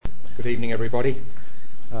Good evening, everybody.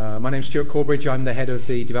 My name's Stuart Corbridge. I'm the head of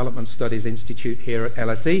the Development Studies Institute here at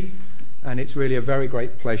LSE, and it's really a very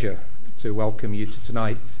great pleasure to welcome you to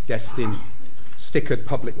tonight's destined stickered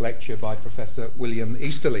public lecture by Professor William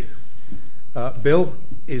Easterly. Bill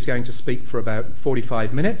is going to speak for about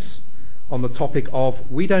 45 minutes on the topic of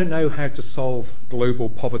we don't know how to solve global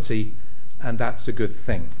poverty, and that's a good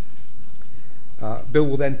thing. Bill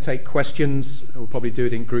will then take questions. We'll probably do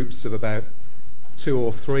it in groups of about 2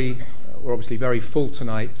 or 3. We're obviously very full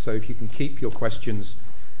tonight, so if you can keep your questions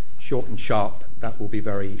short and sharp, that will be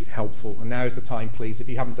very helpful. And now is the time, please, if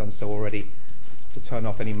you haven't done so already, to turn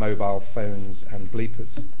off any mobile phones and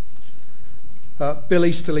bleepers. Bill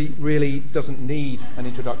Easterly really doesn't need an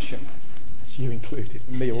introduction. That's you included,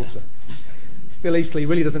 and me also. Bill Easterly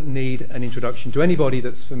really doesn't need an introduction to anybody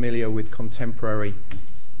that's familiar with contemporary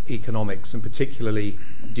economics, and particularly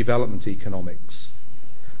development economics.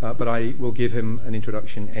 But I will give him an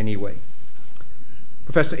introduction anyway.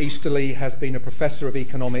 Professor Easterly has been a professor of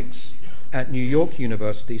economics at New York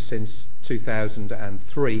University since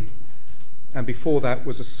 2003, and before that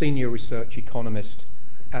was a senior research economist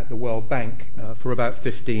at the World Bank for about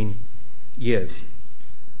 15 years.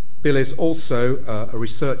 Bill is also a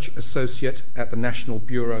research associate at the National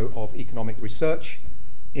Bureau of Economic Research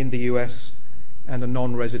in the US and a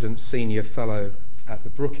non-resident senior fellow at the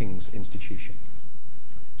Brookings Institution.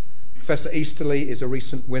 Professor Easterly is a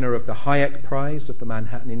recent winner of the Hayek Prize of the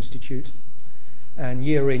Manhattan Institute, and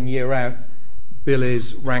year in, year out, Bill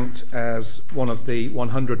is ranked as one of the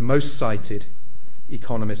 100 most cited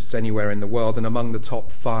economists anywhere in the world and among the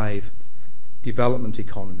top 5 development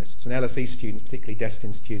economists. And LSE students, particularly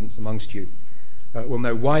destined students amongst you, will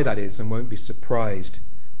know why that is and won't be surprised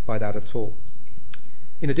by that at all.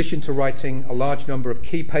 In addition to writing a large number of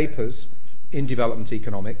key papers in development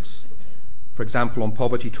economics, for example, on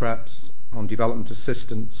poverty traps, on development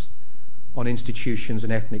assistance, on institutions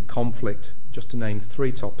and ethnic conflict, just to name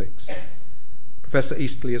 3 topics, Professor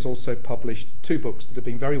Easterly has also published 2 books that have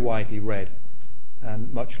been very widely read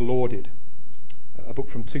and much lauded. A book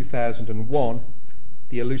from 2001,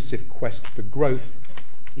 The Elusive Quest for Growth,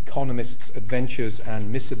 Economists' Adventures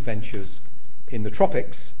and Misadventures in the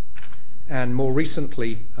Tropics, and more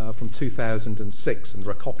recently from 2006, and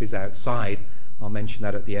there are copies outside, I'll mention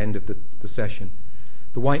that at the end of the session,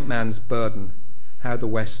 The White Man's Burden, How the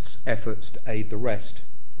West's Efforts to Aid the Rest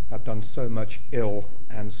Have Done So Much Ill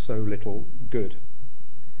and So Little Good.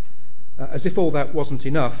 As if all that wasn't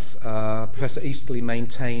enough, Professor Easterly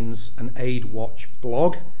maintains an Aid Watch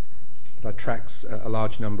blog that attracts a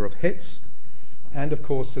large number of hits, and of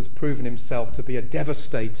course has proven himself to be a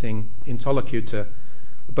devastating interlocutor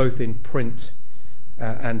both in print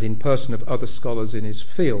and in person of other scholars in his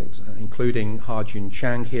field, including Ha-Joon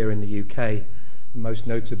Chang here in the UK, and most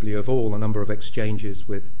notably of all, a number of exchanges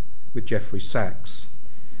with Jeffrey Sachs.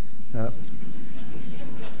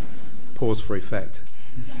 Pause for effect.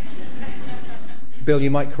 Bill, you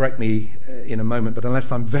might correct me in a moment, but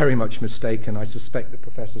unless I'm very much mistaken, I suspect that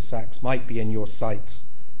Professor Sachs might be in your sights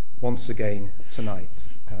once again tonight.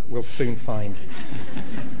 We'll soon find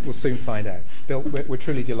out. Bill, we're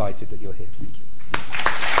truly delighted that you're here. Thank you.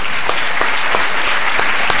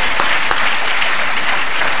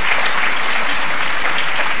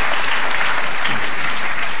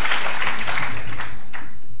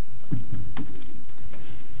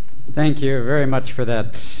 Thank you very much for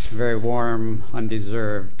that very warm,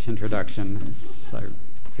 undeserved introduction. I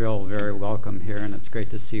feel very welcome here, and it's great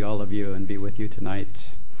to see all of you and be with you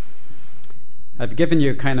tonight. I've given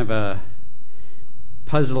you kind of a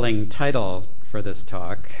puzzling title for this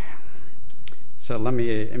talk, so let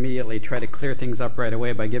me immediately try to clear things up right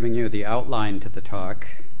away by giving you the outline to the talk.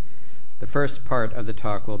 The first part of the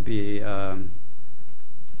talk will be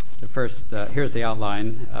here's the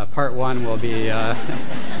outline. Part 1 will be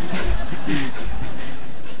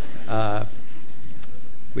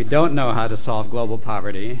we don't know how to solve global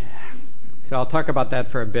poverty. So I'll talk about that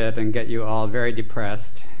for a bit and get you all very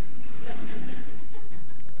depressed.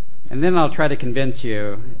 And then I'll try to convince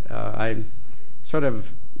you. I sort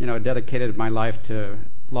of, dedicated my life to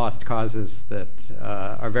lost causes that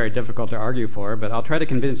are very difficult to argue for, but I'll try to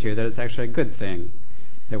convince you that it's actually a good thing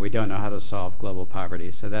that we don't know how to solve global poverty.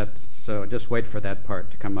 So just wait for that part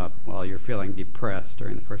to come up while you're feeling depressed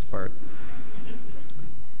during the first part.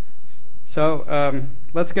 So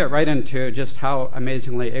let's get right into just how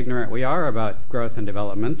amazingly ignorant we are about growth and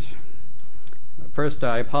development. First,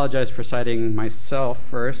 I apologize for citing myself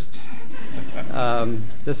first.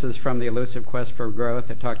 This is from The Elusive Quest for Growth.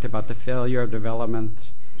 It talked about the failure of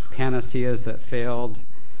development, panaceas that failed.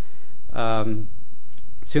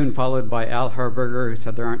 soon followed by Al Herberger, who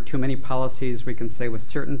said there aren't too many policies we can say with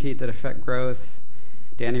certainty that affect growth.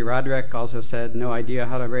 Danny Roderick also said no idea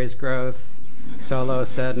how to raise growth. Solow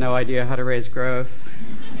said no idea how to raise growth.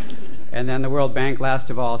 And then the World Bank, last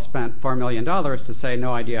of all, spent $4 million to say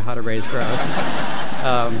no idea how to raise growth.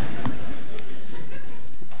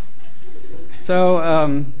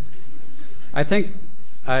 I think,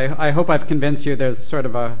 I hope I've convinced you there's sort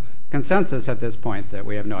of a consensus at this point that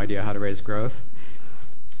we have no idea how to raise growth.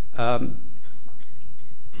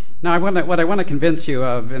 Now, what I want to convince you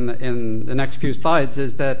of in the next few slides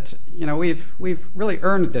is that we've really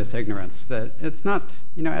earned this ignorance. That it's not,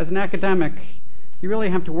 as an academic, you really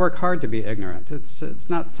have to work hard to be ignorant. It's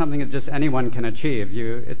not something that just anyone can achieve.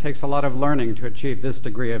 It takes a lot of learning to achieve this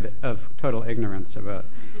degree of total ignorance about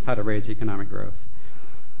how to raise economic growth.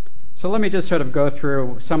 So let me just sort of go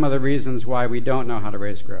through some of the reasons why we don't know how to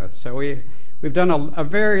raise growth. So we've done a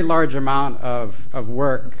very large amount of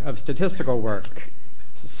work, of statistical work,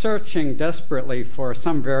 searching desperately for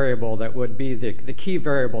some variable that would be the key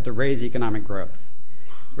variable to raise economic growth.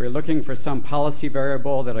 We're looking for some policy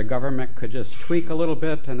variable that a government could just tweak a little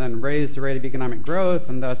bit and then raise the rate of economic growth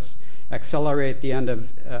and thus accelerate the end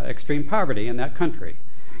of extreme poverty in that country.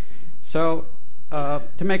 So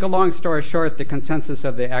to make a long story short, the consensus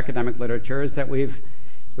of the academic literature is that we've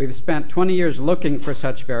spent 20 years looking for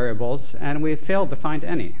such variables and we've failed to find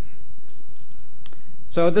any.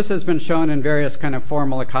 So this has been shown in various kind of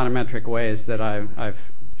formal econometric ways that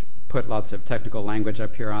I've put lots of technical language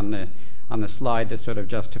up here on the slide to sort of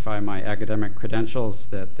justify my academic credentials,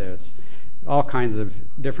 that there's all kinds of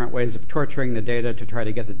different ways of torturing the data to try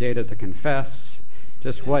to get the data to confess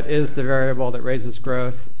just what is the variable that raises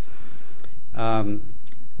growth.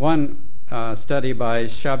 One study by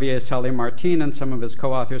Xavier Salé-Martin and some of his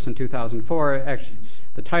co-authors in 2004, actually,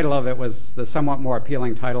 the title of it was the somewhat more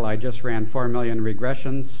appealing title, I Just Ran 4 Million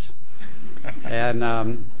Regressions.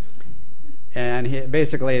 And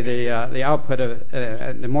basically the output of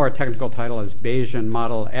the more technical title is Bayesian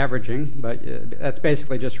model averaging, but that's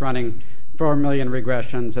basically just running 4 million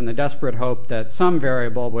regressions in the desperate hope that some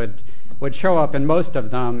variable would show up in most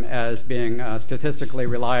of them as being statistically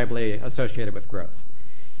reliably associated with growth.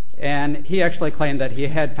 And he actually claimed that he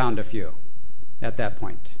had found a few at that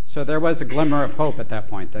point. So there was a glimmer of hope at that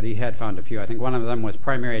point that he had found a few. I think one of them was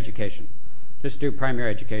primary education. Just do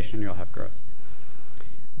primary education and you'll have growth.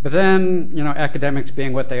 But then, academics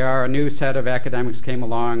being what they are, a new set of academics came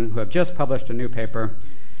along who have just published a new paper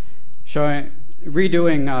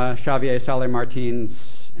redoing Xavier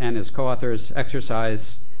Salé-Martin's and his co-authors'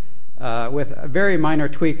 exercise with a very minor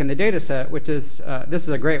tweak in the data set, which is, this is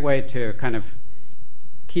a great way to kind of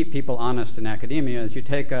keep people honest in academia, is you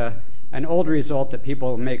take an old result that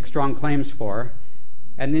people make strong claims for,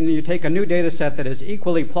 and then you take a new data set that is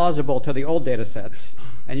equally plausible to the old data set,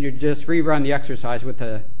 and you just rerun the exercise with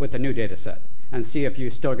the new data set and see if you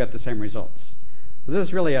still get the same results. So this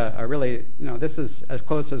is really this is as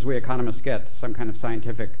close as we economists get to some kind of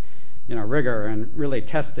scientific rigor and really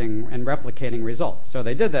testing and replicating results. So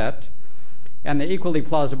they did that, and the equally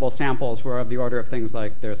plausible samples were of the order of things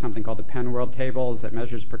like there's something called the Penn World Tables that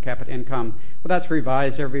measures per capita income. Well, that's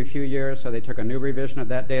revised every few years, so they took a new revision of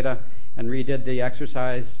that data and redid the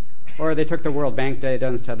exercise. Or they took the World Bank data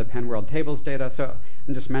instead of the Penn World Tables data. So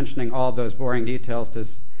I'm just mentioning all of those boring details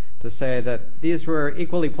to say that these were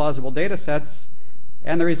equally plausible data sets,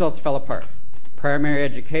 and the results fell apart. Primary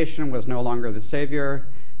education was no longer the savior.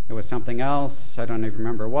 It was something else. I don't even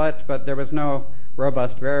remember what, but there was no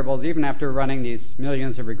robust variables, even after running these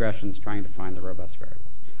millions of regressions trying to find the robust variables.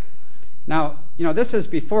 Now, this is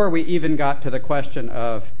before we even got to the question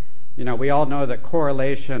of, we all know that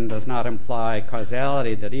correlation does not imply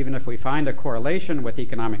causality, that even if we find a correlation with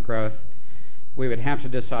economic growth, we would have to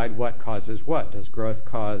decide what causes what. Does growth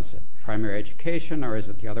cause primary education, or is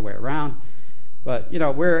it the other way around? But,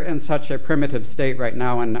 we're in such a primitive state right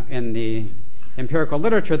now in the empirical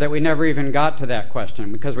literature that we never even got to that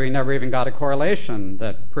question, because we never even got a correlation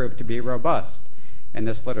that proved to be robust in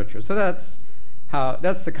this literature. So that's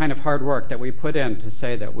the kind of hard work that we put in to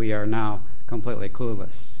say that we are now completely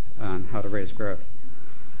clueless on how to raise growth.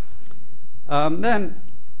 Then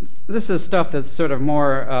this is stuff that's sort of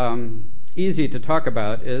more easy to talk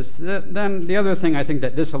about. Then the other thing I think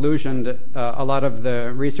that disillusioned a lot of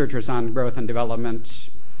the researchers on growth and development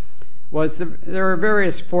was there were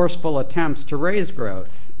various forceful attempts to raise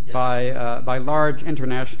growth by large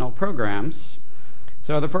international programs.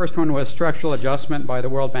 So the first one was structural adjustment by the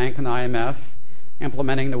World Bank and the IMF,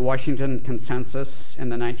 implementing the Washington Consensus in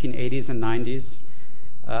the 1980s and 90s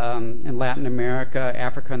in Latin America,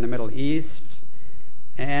 Africa, and the Middle East.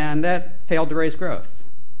 And that failed to raise growth.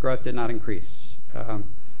 Growth did not increase.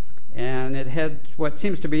 And it had what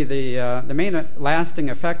seems to be the main lasting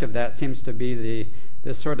effect of that seems to be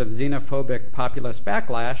this sort of xenophobic populist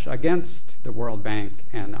backlash against the World Bank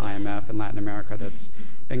and IMF in Latin America that's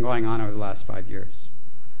been going on over the last 5 years.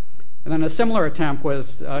 And then a similar attempt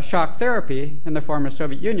was shock therapy in the former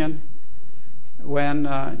Soviet Union, when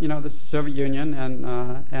the Soviet Union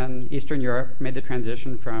and Eastern Europe made the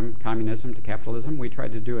transition from communism to capitalism. We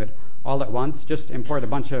tried to do it all at once, just import a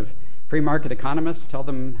bunch of free market economists, tell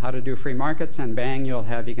them how to do free markets, and bang, you'll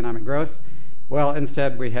have economic growth. Well,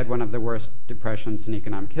 instead, we had one of the worst depressions in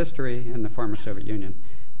economic history in the former Soviet Union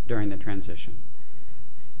during the transition.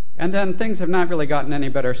 And then things have not really gotten any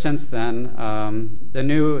better since then. The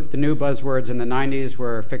new buzzwords in the 90s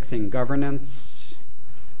were fixing governance.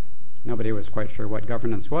 Nobody was quite sure what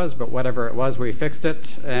governance was, but whatever it was, we fixed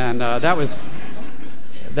it. And that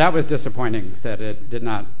was disappointing, that it did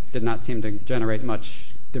not seem to generate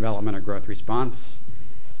much development or growth response.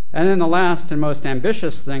 And then the last and most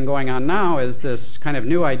ambitious thing going on now is this kind of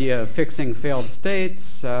new idea of fixing failed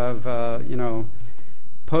states, of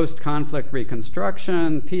post-conflict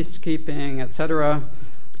reconstruction, peacekeeping, etc.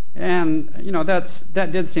 And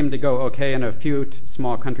that did seem to go okay in a few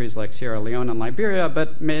small countries like Sierra Leone and Liberia,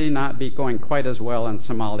 but may not be going quite as well in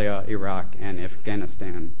Somalia, Iraq, and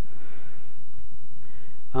Afghanistan.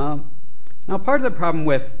 Now, part of the problem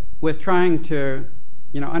with trying to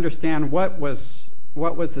understand what was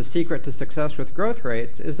the secret to success with growth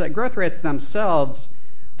rates is that growth rates themselves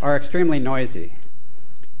are extremely noisy.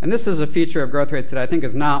 And this is a feature of growth rates that I think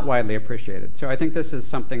is not widely appreciated. So I think this is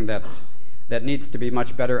something that needs to be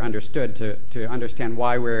much better understood to understand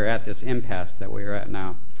why we're at this impasse that we're at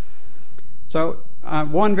now. So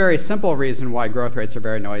one very simple reason why growth rates are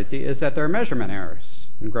very noisy is that there are measurement errors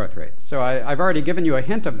in growth rates. So I've already given you a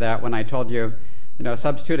hint of that when I told you,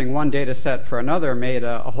 substituting one data set for another made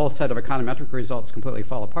a whole set of econometric results completely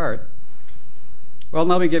fall apart. Well,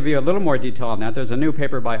 let me give you a little more detail on that. There's a new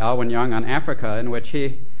paper by Alwyn Young on Africa in which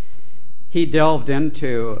he delved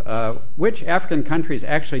into which African countries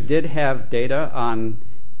actually did have data on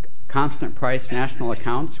constant price national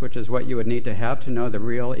accounts, which is what you would need to have to know the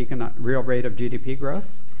real rate of GDP growth.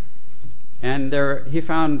 And he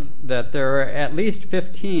found that there are at least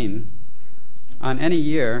 15 on any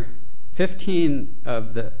year, 15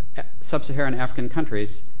 of the sub-Saharan African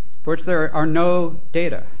countries for which there are no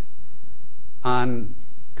data on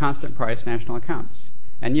constant price national accounts.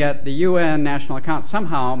 And yet the UN national account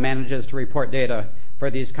somehow manages to report data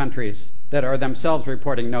for these countries that are themselves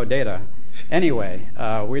reporting no data. Anyway,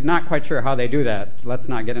 we're not quite sure how they do that. Let's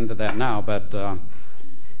not get into that now. But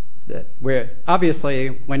we're obviously,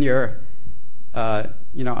 when you're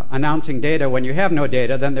announcing data when you have no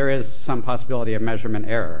data, then there is some possibility of measurement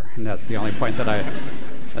error, and that's the only point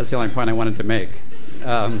I wanted to make.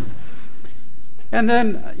 And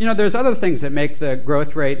then there's other things that make the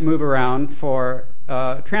growth rate move around for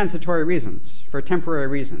transitory reasons, for temporary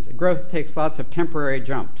reasons. Growth takes lots of temporary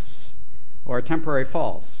jumps or temporary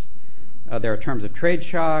falls. There are terms of trade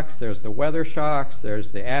shocks, there's the weather shocks,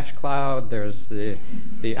 there's the ash cloud, there's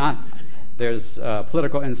there's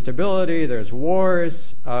political instability, there's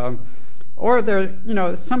wars,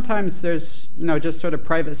 or sometimes there's just sort of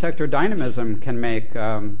private sector dynamism can make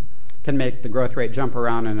the growth rate jump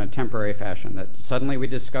around in a temporary fashion. That suddenly we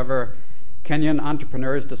discover Kenyan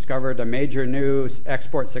entrepreneurs discovered a major new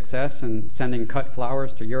export success in sending cut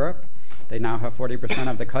flowers to Europe. They now have 40%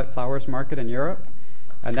 of the cut flowers market in Europe.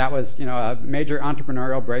 And that was a major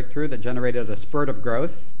entrepreneurial breakthrough that generated a spurt of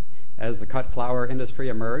growth as the cut flower industry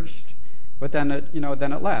emerged. But then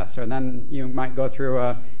it lasts. Or then you might go through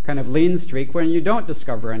a kind of lean streak when you don't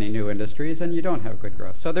discover any new industries and you don't have good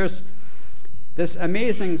growth. So there's this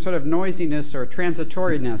amazing sort of noisiness or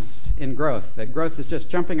transitoriness in growth, that growth is just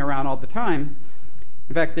jumping around all the time.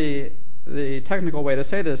 In fact, the technical way to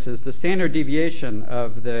say this is the standard deviation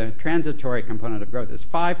of the transitory component of growth is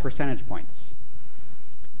 5 percentage points.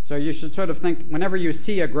 So you should sort of think, whenever you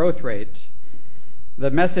see a growth rate, the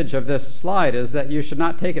message of this slide is that you should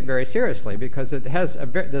not take it very seriously because it has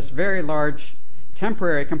this very large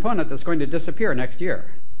temporary component that's going to disappear next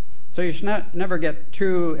year. So you should never get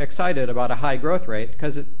too excited about a high growth rate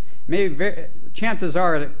because chances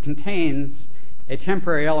are it contains a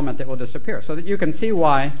temporary element that will disappear. So that you can see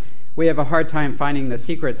why we have a hard time finding the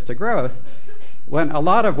secrets to growth when a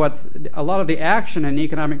lot of the action in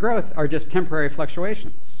economic growth are just temporary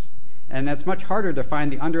fluctuations. And it's much harder to find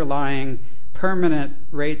the underlying permanent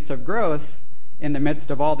rates of growth in the midst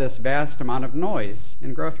of all this vast amount of noise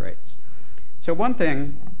in growth rates. So one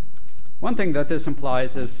thing that this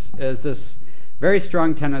implies is this very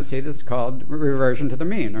strong tendency that's called reversion to the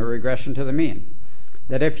mean or regression to the mean.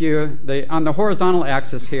 that on the horizontal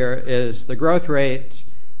axis here is the growth rate,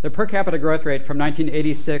 the per capita growth rate from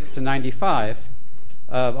 1986 to 95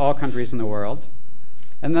 of all countries in the world.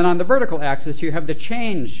 And then on the vertical axis, you have the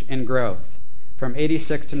change in growth from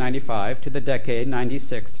 86 to 95 to the decade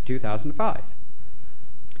 96 to 2005.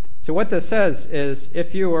 So what this says is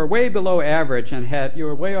if you were way below average and you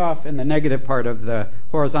were way off in the negative part of the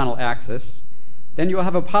horizontal axis, then you will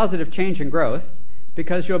have a positive change in growth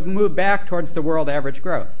because you'll move back towards the world average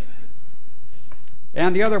growth.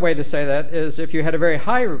 And the other way to say that is if you had a very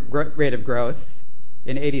high rate of growth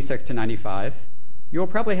in 86 to 95, you will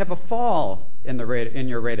probably have a fall in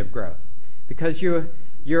your rate of growth because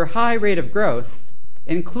your high rate of growth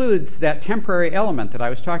includes that temporary element that I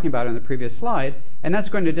was talking about in the previous slide, and that's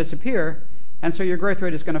going to disappear, and so your growth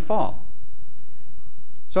rate is going to fall.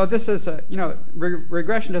 So this is,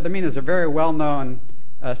 regression to the mean is a very well-known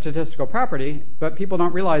statistical property, but people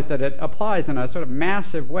don't realize that it applies in a sort of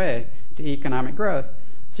massive way to economic growth.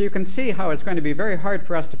 So you can see how it's going to be very hard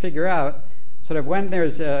for us to figure out sort of when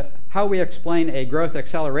there's how we explain a growth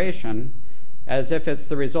acceleration as if it's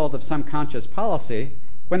the result of some conscious policy,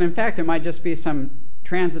 when in fact it might just be some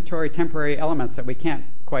transitory temporary elements that we can't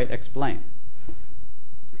quite explain.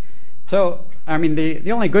 So, I mean,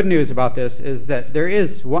 the only good news about this is that there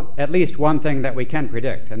is at least one thing that we can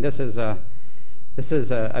predict, and this is a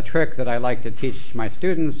trick that I like to teach my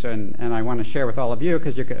students, and I want to share with all of you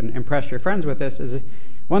because you can impress your friends with this, is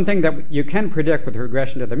one thing that you can predict with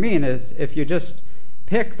regression to the mean is if you just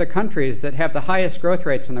pick the countries that have the highest growth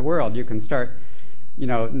rates in the world, you can start,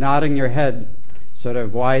 nodding your head sort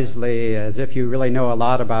of wisely as if you really know a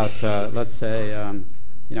lot about, let's say,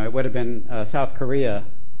 it would have been South Korea.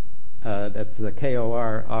 That's the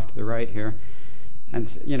KOR off to the right here.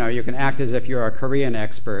 And, you can act as if you're a Korean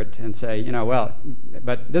expert and say,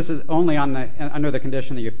 but this is only under the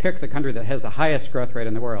condition that you pick the country that has the highest growth rate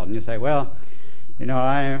in the world. And you say,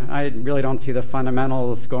 I really don't see the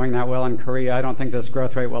fundamentals going that well in Korea. I don't think this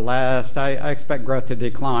growth rate will last. I expect growth to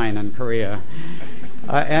decline in Korea.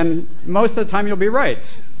 And most of the time you'll be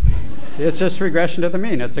right. It's just regression to the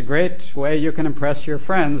mean. It's a great way you can impress your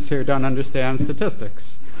friends who don't understand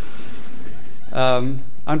statistics.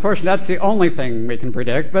 Unfortunately, that's the only thing we can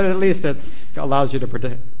predict, but at least it allows you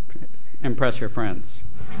to impress your friends.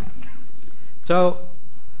 So,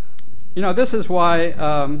 this is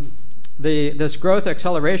why this growth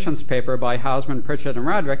accelerations paper by Hausman, Pritchett, and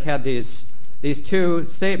Roderick had these two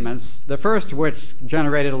statements, the first which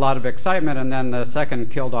generated a lot of excitement, and then the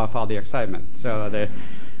second killed off all the excitement. So the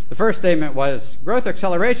first statement was, growth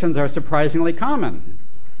accelerations are surprisingly common.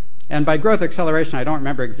 And by growth acceleration, I don't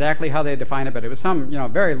remember exactly how they define it, but it was some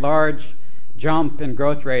very large jump in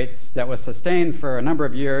growth rates that was sustained for a number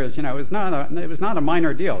of years. It was not a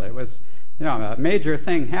minor deal. It was a major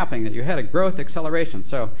thing happening that you had a growth acceleration.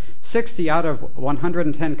 So 60 out of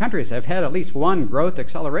 110 countries have had at least one growth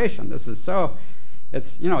acceleration. This is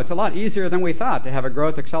it's a lot easier than we thought to have a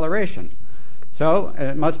growth acceleration. So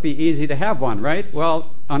it must be easy to have one, right?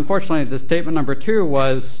 Well, unfortunately, the statement number 2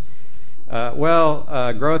 was,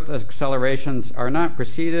 growth accelerations are not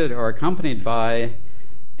preceded or accompanied by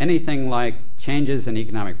anything like changes in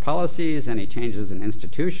economic policies, any changes in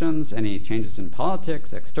institutions, any changes in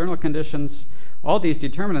politics, external conditions. All these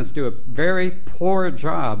determinants do a very poor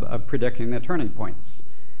job of predicting the turning points.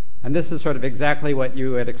 And this is sort of exactly what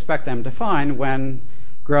you would expect them to find when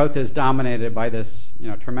growth is dominated by this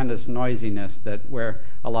tremendous noisiness where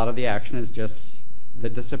a lot of the action is just the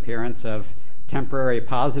disappearance of temporary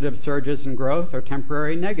positive surges in growth or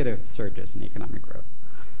temporary negative surges in economic growth.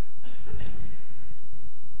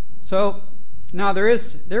 So now there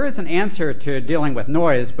is an answer to dealing with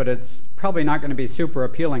noise, but it's probably not going to be super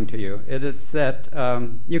appealing to you. It's that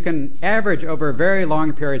you can average over very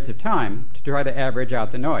long periods of time to try to average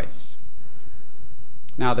out the noise.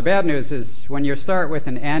 Now the bad news is when you start with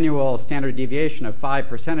an annual standard deviation of 5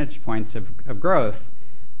 percentage points of growth,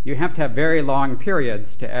 you have to have very long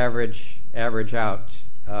periods to average out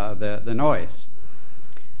the noise.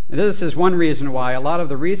 And this is one reason why a lot of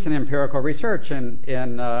the recent empirical research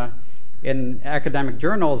in academic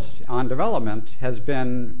journals on development has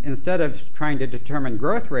been, instead of trying to determine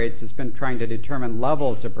growth rates, has been trying to determine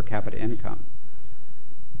levels of per capita income.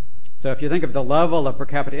 So if you think of the level of per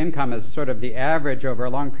capita income as sort of the average over a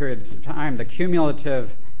long period of time, the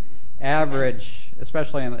cumulative average,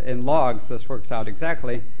 especially in logs, this works out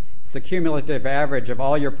exactly, it's the cumulative average of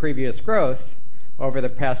all your previous growth over the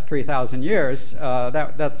past 3,000 years.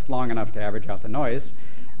 That's long enough to average out the noise.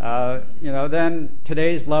 Then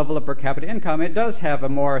today's level of per capita income, it does have a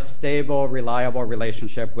more stable, reliable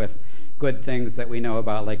relationship with good things that we know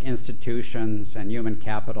about, like institutions and human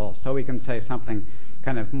capital. So we can say something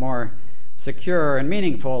kind of more secure and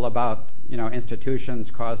meaningful about, institutions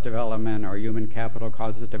cause development or human capital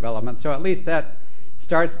causes development. So at least that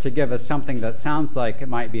starts to give us something that sounds like it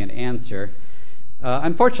might be an answer.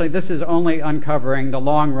 Unfortunately, this is only uncovering the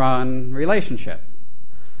long-run relationship.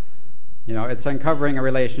 It's uncovering a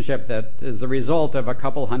relationship that is the result of a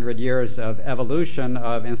couple hundred years of evolution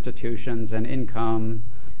of institutions and income,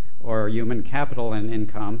 or human capital and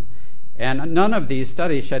income. And none of these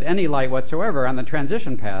studies shed any light whatsoever on the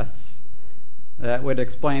transition paths that would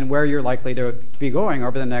explain where you're likely to be going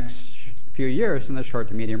over the next few years in the short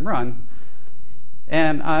to medium run.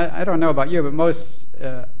 And I don't know about you, but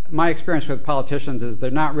my experience with politicians is they're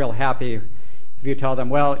not real happy if you tell them,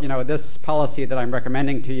 well, this policy that I'm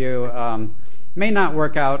recommending to you may not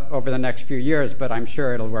work out over the next few years, but I'm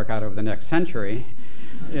sure it'll work out over the next century.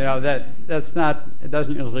 That's not, it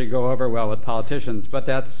doesn't usually go over well with politicians, but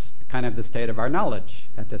that's kind of the state of our knowledge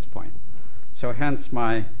at this point. So hence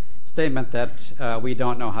my statement that we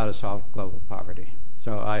don't know how to solve global poverty.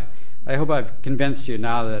 So I hope I've convinced you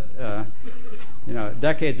now that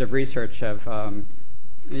decades of research have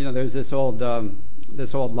there's this old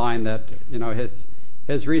line that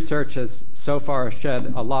his research has so far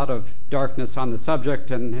shed a lot of darkness on the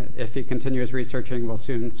subject, and if he continues researching, we'll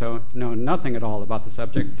soon know nothing at all about the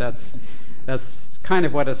subject. That's kind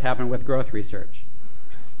of what has happened with growth research.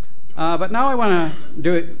 But now I want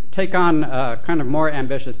to take on a kind of more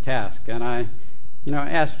ambitious task, and I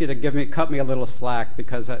ask you to cut me a little slack,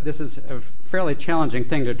 because this is a fairly challenging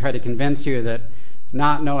thing to try to convince you that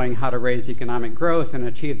not knowing how to raise economic growth and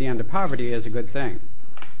achieve the end of poverty is a good thing.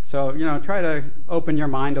 So, try to open your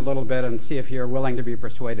mind a little bit and see if you're willing to be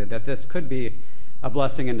persuaded that this could be a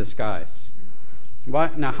blessing in disguise.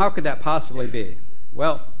 Now, how could that possibly be?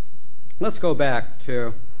 Well, let's go back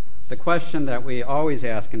to the question that we always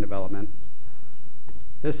ask in development.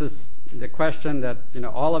 This is the question that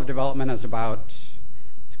all of development is about.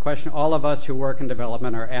 It's a question all of us who work in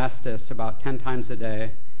development are asked this about 10 times a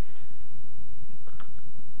day.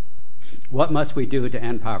 What must we do to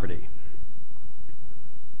end poverty?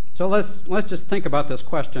 So let's just think about this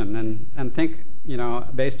question and think,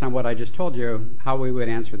 based on what I just told you, how we would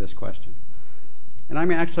answer this question. And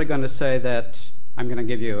I'm actually going to say that I'm going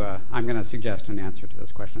to suggest an answer to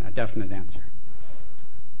this question, a definite answer.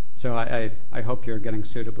 So I hope you're getting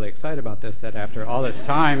suitably excited about this, that after all this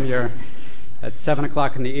time, you're at 7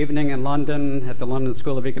 o'clock in the evening in London, at the London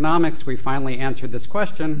School of Economics, we finally answered this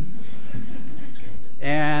question.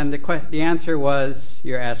 And the answer was,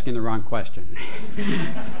 you're asking the wrong question.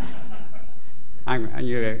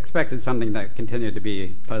 You expected something that continued to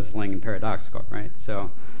be puzzling and paradoxical, right? So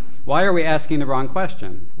why are we asking the wrong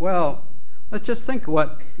question? Well, let's just think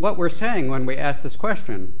what we're saying when we ask this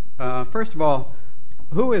question. First of all,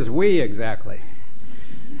 who is we exactly?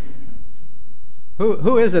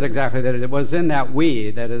 Who is it exactly that it was in that we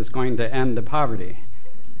that is going to end the poverty?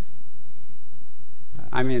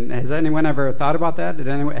 I mean, has anyone ever thought about that?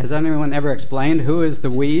 Has anyone ever explained who is the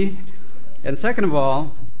we? And second of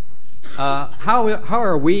all, how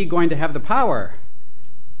are we going to have the power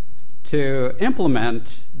to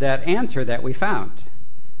implement that answer that we found?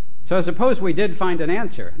 So suppose we did find an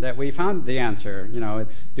answer, that we found the answer.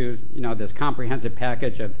 It's this comprehensive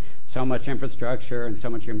package of so much infrastructure and so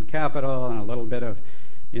much human capital and a little bit of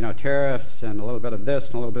tariffs and a little bit of this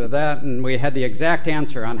and a little bit of that, and we had the exact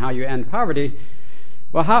answer on how you end poverty.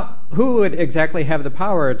 Well, who would exactly have the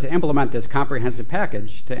power to implement this comprehensive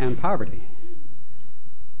package to end poverty?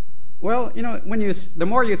 Well, the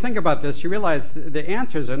more you think about this, you realize the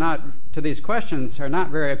answers to these questions are not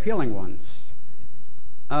very appealing ones.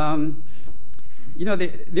 The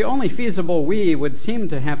only feasible we would seem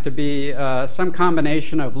to have to be some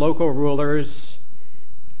combination of local rulers,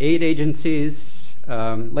 aid agencies.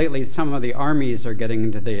 Lately, some of the armies are getting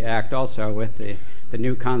into the act also with the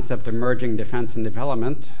new concept of merging defense and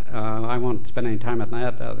development. I won't spend any time on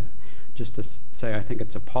that, just to say I think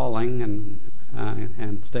it's appalling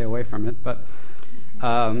and stay away from it. But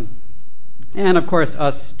and of course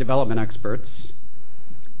us development experts.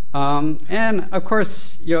 And of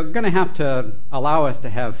course you're going to have to allow us to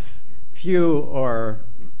have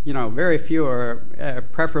very few or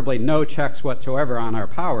preferably no checks whatsoever on our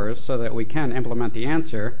powers so that we can implement the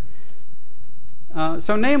answer.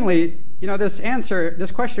 So namely,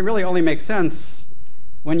 this question really only makes sense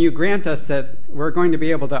when you grant us that we're going to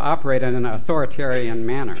be able to operate in an authoritarian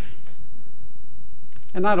manner.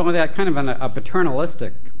 And not only that, kind of in a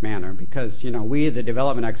paternalistic manner, because, we, the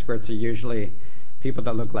development experts, are usually people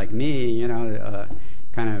that look like me,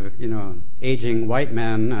 aging white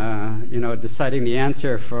men, deciding the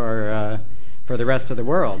answer for the rest of the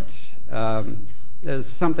world. There's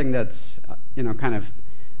something that's kind of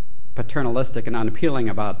paternalistic and unappealing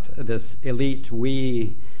about this elite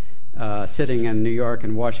we sitting in New York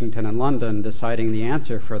and Washington and London deciding the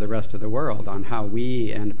answer for the rest of the world on how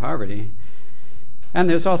we end poverty. And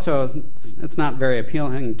there's also, it's not very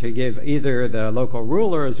appealing to give either the local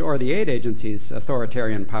rulers or the aid agencies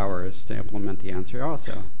authoritarian powers to implement the answer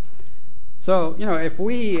also. So, if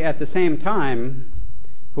we at the same time,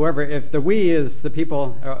 if the we is the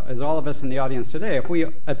people, as all of us in the audience today, if we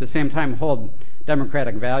at the same time hold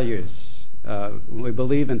democratic values, we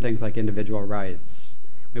believe in things like individual rights,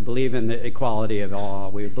 we believe in the equality of all,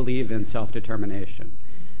 we believe in self-determination,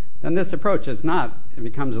 then this approach it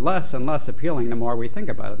becomes less and less appealing the more we think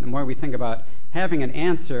about it. The more we think about having an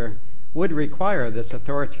answer would require this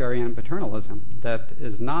authoritarian paternalism that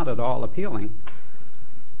is not at all appealing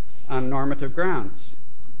on normative grounds.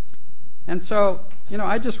 And so,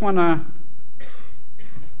 I just want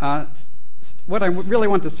to, what I really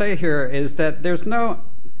want to say here is that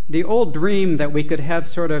the old dream that we could have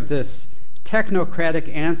sort of this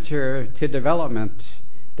technocratic answer to development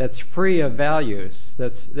that's free of values,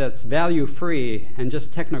 that's value-free and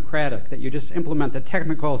just technocratic, that you just implement the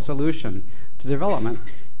technical solution to development,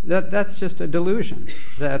 that's just a delusion,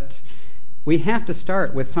 that we have to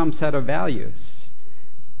start with some set of values.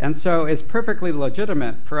 And so it's perfectly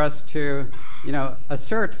legitimate for us to,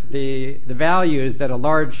 assert the values that a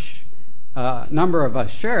large number of us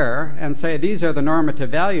share and say these are the normative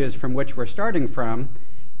values from which we're starting from,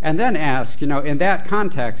 and then ask, in that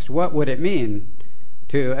context, what would it mean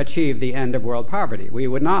to achieve the end of world poverty? We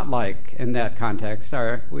would not like, in that context,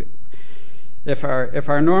 if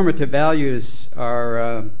our normative values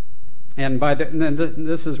are, and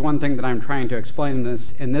this is one thing that I'm trying to explain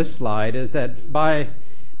in this slide, is that by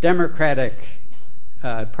democratic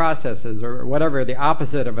processes, or whatever the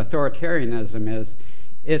opposite of authoritarianism is,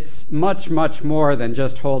 it's much, much more than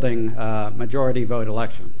just holding majority vote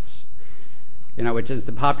elections. Which is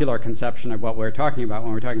the popular conception of what we're talking about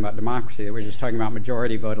when we're talking about democracy, that we're just talking about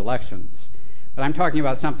majority vote elections. But I'm talking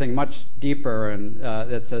about something much deeper, and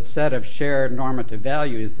that's a set of shared normative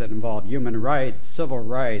values that involve human rights, civil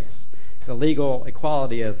rights, the legal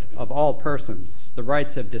equality of all persons, the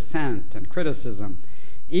rights of dissent and criticism,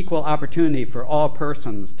 equal opportunity for all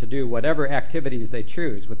persons to do whatever activities they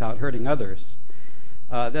choose without hurting others.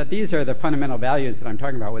 That these are the fundamental values that I'm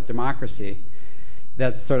talking about with democracy.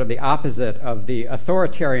 That's sort of the opposite of the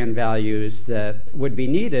authoritarian values that would be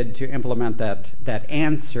needed to implement that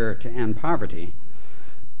answer to end poverty.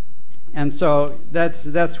 And so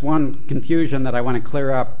that's one confusion that I want to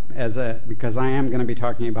clear up because I am going to be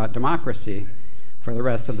talking about democracy for the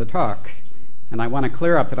rest of the talk. And I want to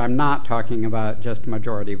clear up that I'm not talking about just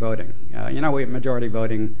majority voting. Majority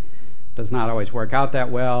voting does not always work out that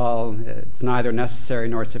well. It's neither necessary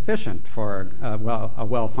nor sufficient for a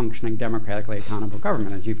well-functioning, democratically accountable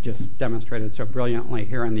government, as you've just demonstrated so brilliantly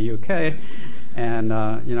here in the UK. And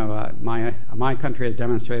my country has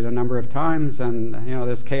demonstrated a number of times, and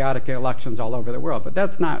there's chaotic elections all over the world. But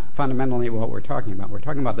that's not fundamentally what we're talking about. We're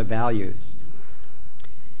talking about the values.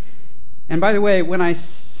 And by the way, when I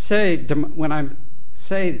say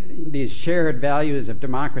these shared values of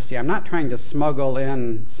democracy, I'm not trying to smuggle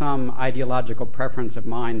in some ideological preference of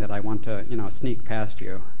mine that I want to, sneak past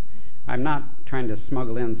you. I'm not trying to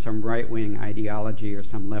smuggle in some right-wing ideology or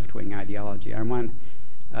some left-wing ideology. I want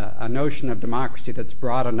a notion of democracy that's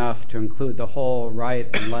broad enough to include the whole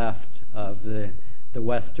right and left of the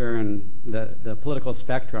political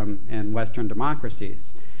spectrum in Western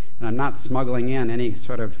democracies. And I'm not smuggling in any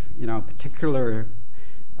sort of, particular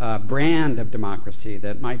brand of democracy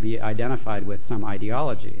that might be identified with some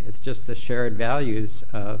ideology. It's just the shared values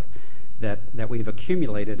that we've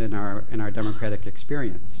accumulated in our democratic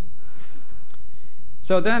experience.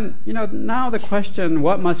 So then, now the question,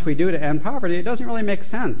 what must we do to end poverty, it doesn't really make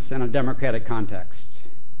sense in a democratic context.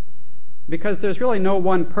 Because there's really no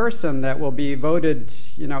one person that will be voted,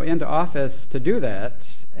 into office to do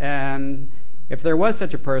that. And if there was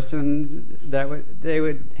such a person, they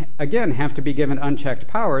would again have to be given unchecked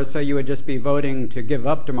powers, so you would just be voting to give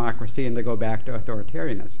up democracy and to go back to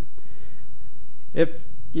authoritarianism.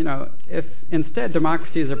 If instead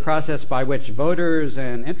democracy is a process by which voters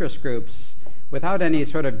and interest groups, without any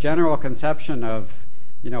sort of general conception of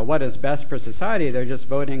what is best for society, they're just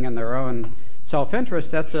voting in their own self-interest,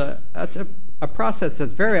 that's a process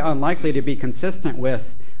that's very unlikely to be consistent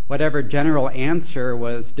with whatever general answer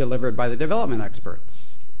was delivered by the development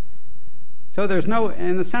experts. So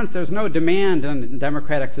in a sense, there's no demand in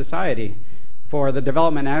democratic society for the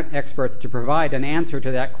development experts to provide an answer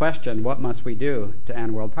to that question, what must we do to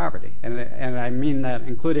end world poverty? And I mean that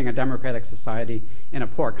including a democratic society in a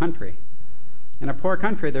poor country. In a poor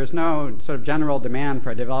country, there's no sort of general demand for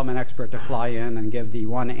a development expert to fly in and give the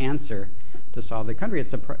one answer to solve the country.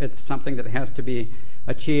 It's something that has to be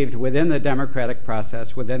achieved within the democratic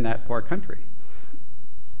process within that poor country.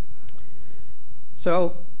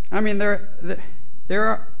 So, I mean,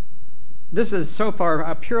 this is so far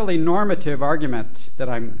a purely normative argument that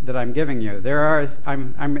I'm giving you.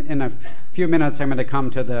 I'm in a few minutes I'm going to come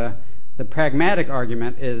to the pragmatic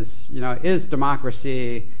argument. Is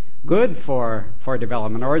democracy good for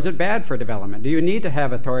development, or is it bad for development? Do you need to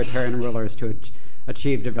have authoritarian rulers to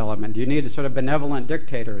achieve development? Do you need sort of benevolent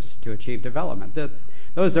dictators to achieve development?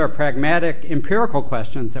 Those are pragmatic, empirical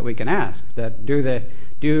questions that we can ask. That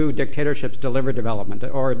do dictatorships deliver development,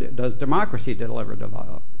 or does democracy deliver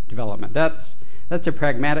development? That's a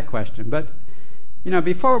pragmatic question. But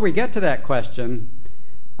before we get to that question,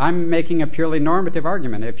 I'm making a purely normative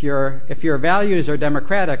argument. If your values are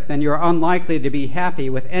democratic, then you're unlikely to be happy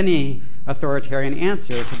with any authoritarian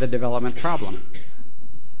answer to the development problem.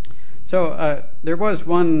 So there was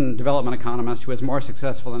one development economist who was more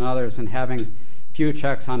successful than others in having few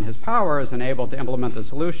checks on his powers and able to implement the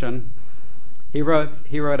solution. He wrote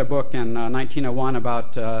a book in 1901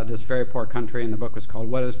 about this very poor country, and the book was called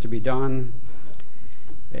 "What Is to Be Done."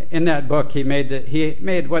 In that book, he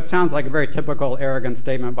made what sounds like a very typical arrogant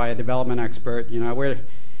statement by a development expert.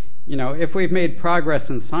 If we've made progress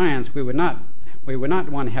in science, we would not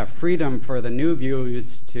want to have freedom for the new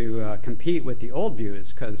views to compete with the old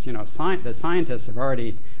views, because the scientists have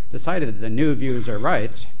already decided that the new views are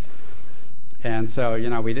right, and so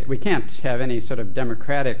we can't have any sort of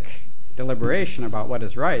democratic deliberation about what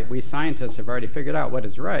is right. We scientists have already figured out what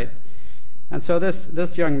is right. And so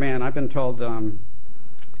this young man, I've been told,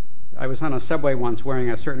 I was on a subway once wearing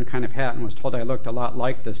a certain kind of hat and was told I looked a lot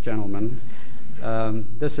like this gentleman.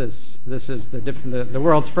 This is the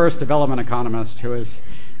world's first development economist who is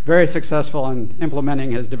very successful in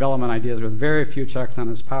implementing his development ideas with very few checks on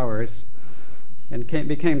his powers, and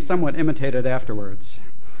became somewhat imitated afterwards.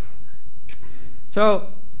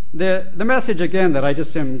 So the message again that I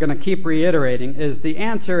just am going to keep reiterating is the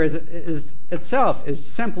answer is itself is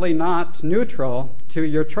simply not neutral to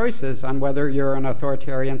your choices on whether you're an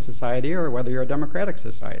authoritarian society or whether you're a democratic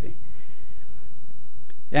society.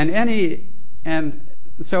 And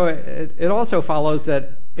so it also follows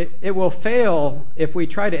that it will fail if we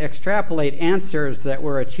try to extrapolate answers that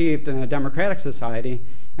were achieved in a democratic society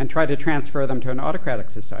and try to transfer them to an autocratic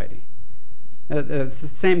society. The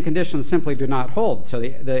same conditions simply do not hold. So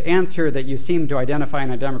the answer that you seem to identify in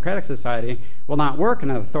a democratic society will not work in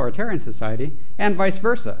an authoritarian society, and vice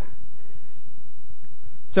versa.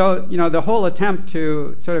 So, the whole attempt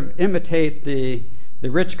to sort of imitate the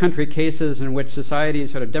rich country cases in which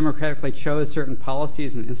societies sort of democratically chose certain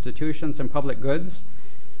policies and institutions and public goods,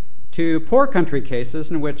 to poor country cases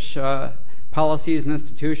in which policies and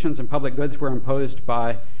institutions and public goods were imposed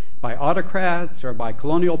by autocrats or by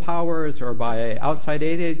colonial powers or by outside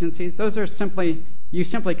aid agencies, you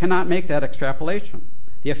simply cannot make that extrapolation.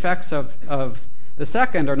 The effects of the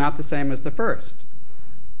second are not the same as the first.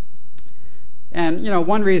 And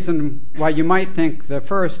one reason why you might think the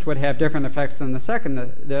first would have different effects than the second,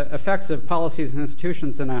 the effects of policies and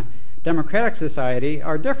institutions in a democratic society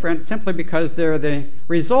are different simply because they're the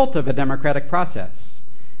result of a democratic process.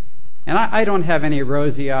 And I don't have any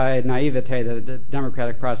rosy-eyed naivete that the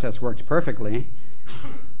democratic process works perfectly,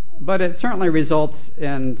 but it certainly results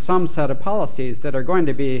in some set of policies that are going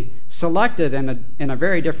to be selected in a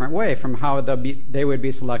very different way from how they would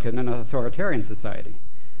be selected in an authoritarian society.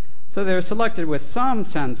 So they're selected with some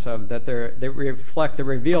sense of that they reflect the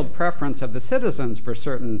revealed preference of the citizens for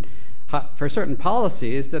certain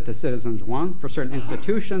policies that the citizens want, for certain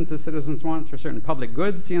institutions the citizens want, for certain public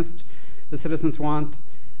goods the citizens want.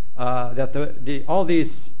 All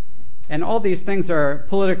these things are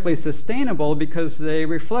politically sustainable because they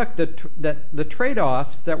reflect the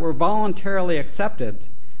trade-offs that were voluntarily accepted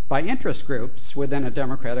by interest groups within a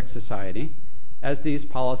democratic society as these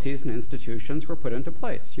policies and institutions were put into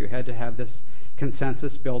place. You had to have this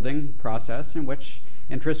consensus-building process in which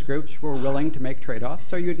interest groups were willing to make trade-offs,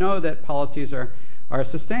 so you'd know that policies are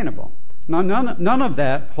sustainable. Now, none of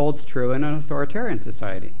that holds true in an authoritarian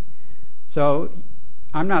society. So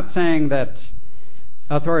I'm not saying that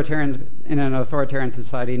in an authoritarian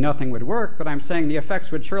society nothing would work, but I'm saying the effects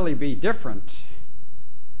would surely be different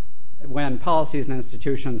when policies and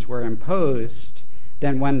institutions were imposed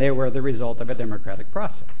than when they were the result of a democratic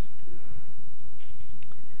process.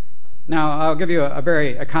 Now, I'll give you a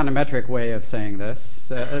very econometric way of saying this,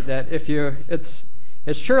 that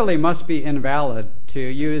it surely must be invalid to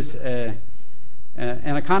use an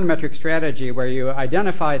econometric strategy where you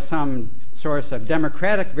identify some source of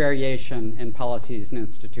democratic variation in policies and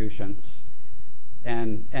institutions,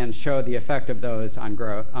 and show the effect of those on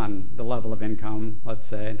growth, on the level of income, let's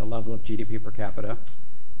say, the level of GDP per capita.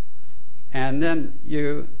 And then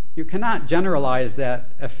you cannot generalize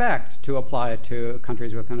that effect to apply to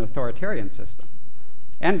countries with an authoritarian system,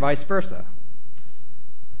 and vice versa.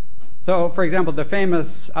 So, for example, the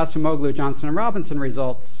famous Acemoglu, Johnson, and Robinson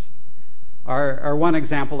results are one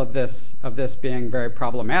example of this being very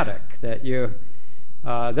problematic. That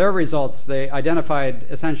their results, they identified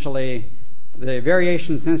essentially the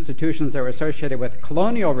variations in institutions that were associated with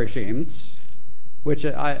colonial regimes, which,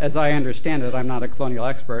 as I understand it, I'm not a colonial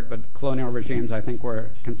expert, but colonial regimes I think were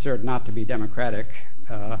considered not to be democratic,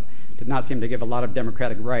 did not seem to give a lot of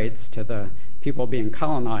democratic rights to the people being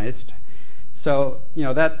colonized. So,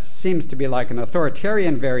 that seems to be like an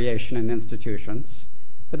authoritarian variation in institutions,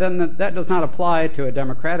 but then that does not apply to a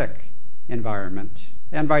democratic environment,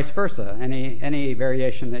 and vice versa. Any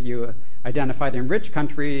variation that you identified in rich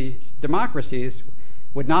countries, democracies,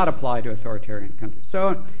 would not apply to authoritarian countries.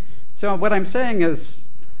 So what I'm saying is,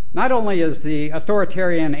 not only is the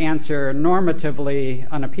authoritarian answer normatively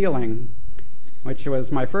unappealing, which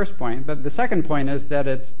was my first point, but the second point is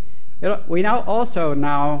that we now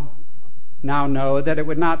know that it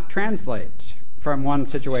would not translate from one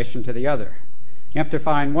situation to the other. You have to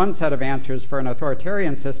find one set of answers for an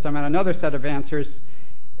authoritarian system and another set of answers.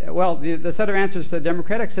 Well, the set of answers for the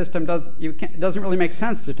democratic system doesn't really make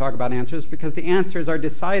sense to talk about answers, because the answers are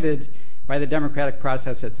decided by the democratic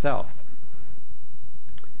process itself.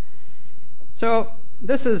 So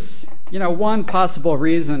this is, one possible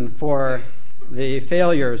reason for the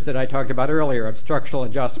failures that I talked about earlier of structural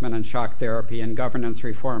adjustment and shock therapy and governance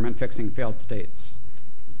reform and fixing failed states.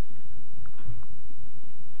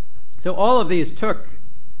 So all of these took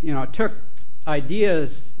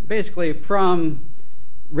ideas basically from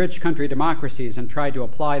rich country democracies and tried to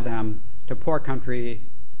apply them to poor country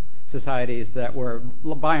societies that were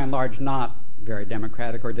by and large not very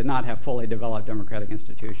democratic or did not have fully developed democratic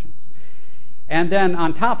institutions. And then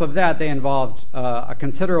on top of that, they involved a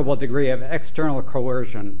considerable degree of external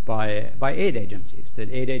coercion by aid agencies. That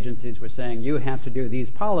aid agencies were saying, you have to do these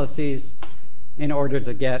policies in order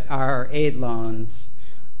to get our aid loans.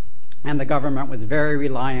 And the government was very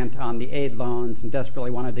reliant on the aid loans and desperately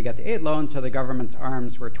wanted to get the aid loans, so the government's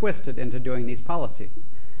arms were twisted into doing these policies.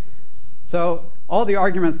 So all the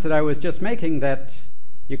arguments that I was just making, that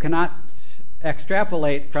you cannot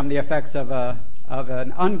extrapolate from the effects of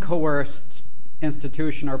an uncoerced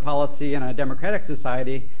institution or policy in a democratic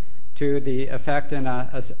society to the effect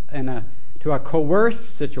to a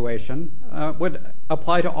coerced situation, would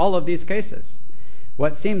apply to all of these cases.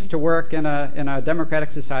 What seems to work in a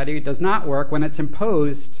democratic society does not work when it's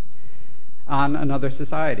imposed on another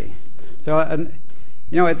society. So,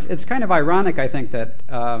 it's kind of ironic, I think, that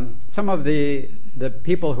some of the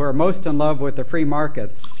people who are most in love with the free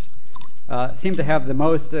markets seem to have the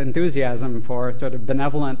most enthusiasm for sort of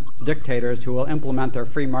benevolent dictators who will implement their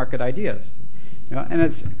free market ideas. And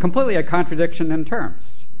it's completely a contradiction in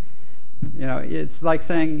terms. It's like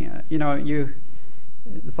saying, you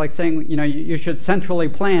should centrally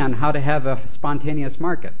plan how to have a spontaneous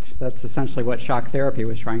market. That's essentially what shock therapy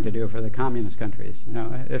was trying to do for the communist countries.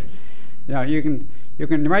 You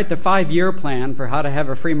can write the 5-year plan for how to have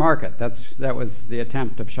a free market. That was the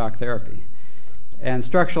attempt of shock therapy. And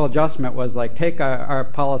structural adjustment was like, take our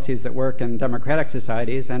policies that work in democratic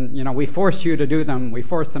societies, and we force you to do them. We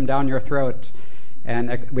force them down your throat,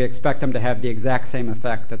 and we expect them to have the exact same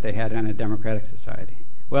effect that they had in a democratic society.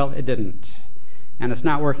 Well, it didn't. And it's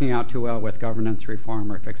not working out too well with governance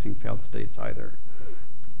reform or fixing failed states either.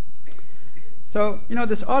 So,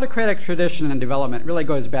 this autocratic tradition in development really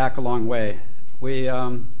goes back a long way.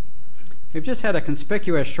 We've just had a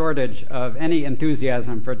conspicuous shortage of any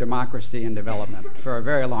enthusiasm for democracy and development for a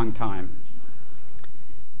very long time.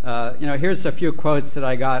 Here's a few quotes that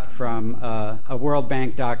I got from a World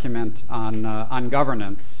Bank document on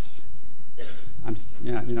governance.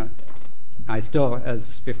 I still,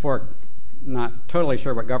 as before, not totally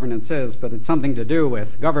sure what governance is, but it's something to do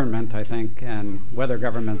with government, I think, and whether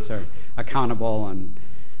governments are accountable and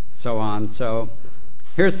so on. So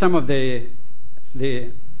here's some of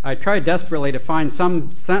I tried desperately to find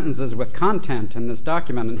some sentences with content in this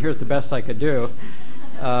document, and here's the best I could do.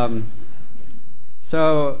 There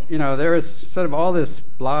is sort of all this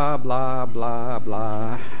blah, blah, blah,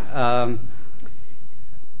 blah.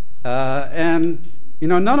 And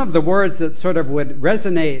none of the words that sort of would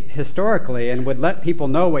resonate historically and would let people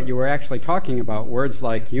know what you were actually talking about, words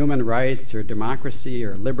like human rights or democracy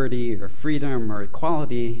or liberty or freedom or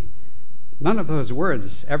equality, none of those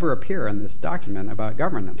words ever appear in this document about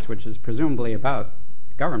governance, which is presumably about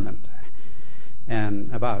government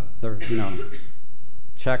and about the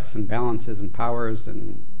checks and balances and powers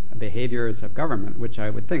and behaviors of government, which I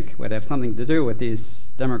would think would have something to do with these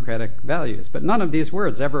democratic values. But none of these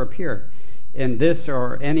words ever appear in this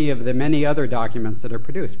or any of the many other documents that are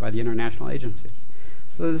produced by the international agencies.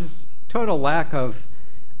 So there's this total lack of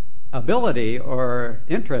ability or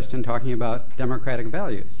interest in talking about democratic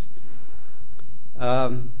values.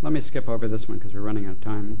 Let me skip over this one because we're running out of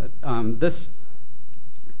time. But this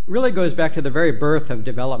really goes back to the very birth of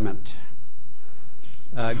development.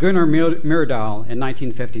 Gunnar Myrdal in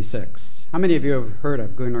 1956. How many of you have heard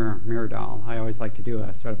of Gunnar Myrdal? I always like to do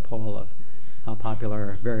a sort of poll of how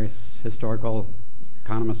popular various historical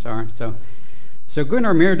economists are. So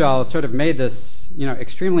Gunnar Myrdal sort of made this,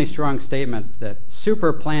 extremely strong statement that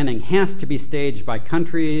super planning has to be staged by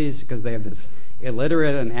countries because they have this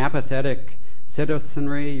illiterate and apathetic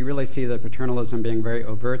citizenry. You really see the paternalism being very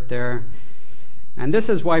overt there. And this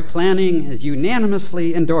is why planning is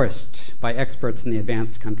unanimously endorsed by experts in the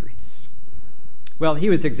advanced countries. Well, he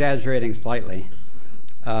was exaggerating slightly.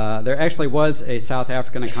 There actually was a South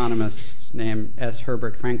African economist named S.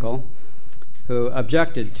 Herbert Frankel who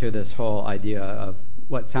objected to this whole idea of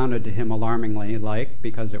what sounded to him alarmingly like,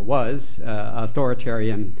 because it was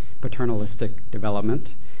authoritarian paternalistic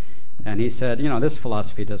development. And he said, this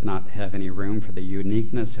philosophy does not have any room for the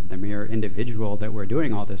uniqueness of the mere individual that we're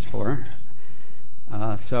doing all this for.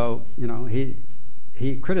 So he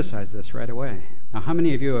criticized this right away. Now, how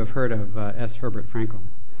many of you have heard of S. Herbert Frankel?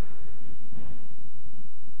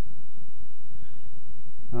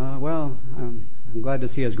 Well, I'm glad to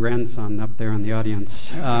see his grandson up there in the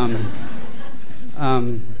audience.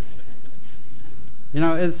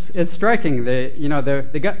 It's striking.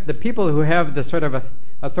 The people who have the sort of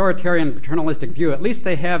authoritarian paternalistic view, at least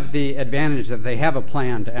they have the advantage that they have a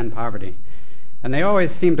plan to end poverty. And they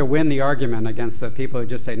always seem to win the argument against the people who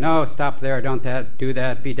just say, no, stop there, don't do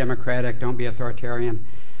that, be democratic, don't be authoritarian.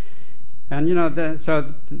 And the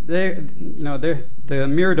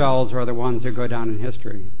Myrdals are the ones who go down in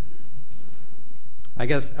history. I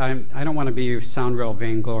guess I don't want to sound real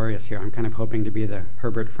vainglorious here. I'm kind of hoping to be the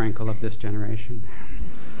Herbert Frankel of this generation.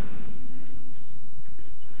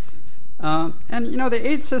 The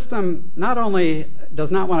aid system not only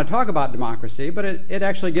does not want to talk about democracy, but it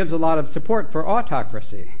actually gives a lot of support for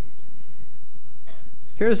autocracy.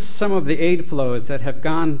 Here's some of the aid flows that have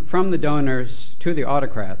gone from the donors to the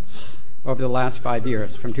autocrats over the last 5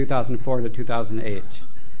 years, from 2004 to 2008.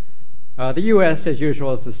 The U.S., as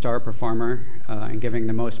usual, is the star performer in giving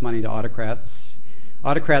the most money to autocrats.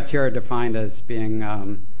 Autocrats here are defined as being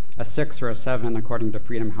a 6 or a 7 according to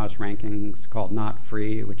Freedom House rankings called not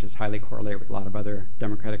free, which is highly correlated with a lot of other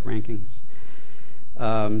democratic rankings.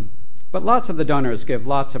 But lots of the donors give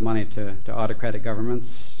lots of money to autocratic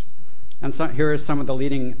governments. And so here are some of the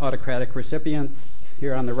leading autocratic recipients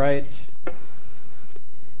here on the right.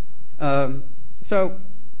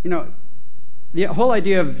 The whole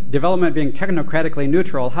idea of development being technocratically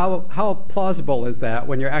neutral, how plausible is that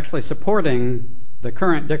when you're actually supporting the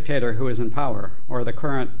current dictator who is in power, or the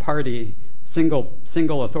current party, single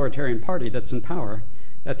authoritarian party that's in power,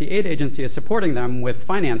 that the aid agency is supporting them with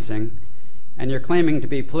financing, and you're claiming to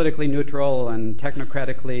be politically neutral and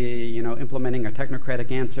technocratically, implementing a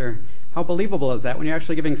technocratic answer. How believable is that when you're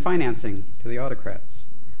actually giving financing to the autocrats?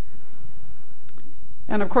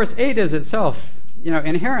 And of course, aid is itself,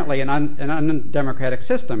 inherently an undemocratic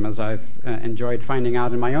system, as I've enjoyed finding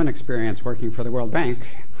out in my own experience working for the World Bank.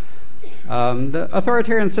 The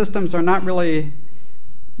authoritarian systems are not really,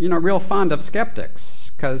 real fond of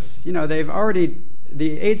skeptics, because,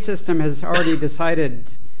 the aid system has already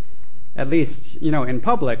decided, at least, in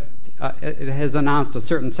public, it has announced a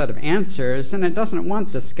certain set of answers, and it doesn't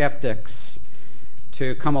want the skeptics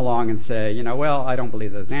to come along and say, well, I don't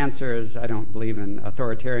believe those answers, I don't believe in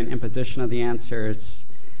authoritarian imposition of the answers.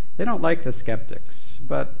 They don't like the skeptics.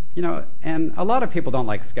 But, and a lot of people don't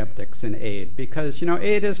like skeptics in aid because,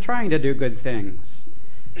 aid is trying to do good things.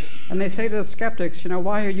 And they say to the skeptics,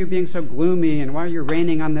 why are you being so gloomy, and why are you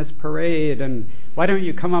raining on this parade, and why don't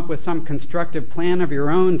you come up with some constructive plan of your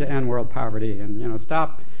own to end world poverty, and,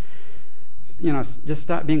 stop, just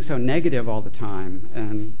stop being so negative all the time.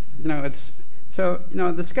 And,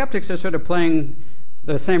 the skeptics are sort of playing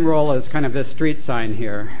the same role as kind of this street sign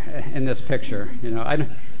here in this picture. I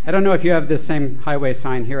don't know if you have this same highway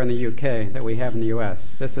sign here in the UK that we have in the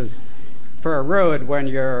US. This is for a road when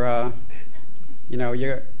you're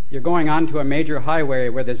going onto a major highway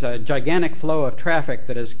where there's a gigantic flow of traffic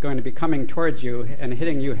that is going to be coming towards you and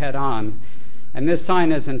hitting you head on. and this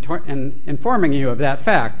sign is informing you of that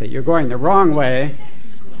fact, that you're going the wrong way,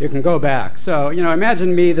 you can go back. So,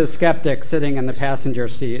 imagine me, the skeptic, sitting in the passenger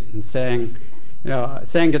seat and saying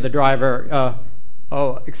to the driver,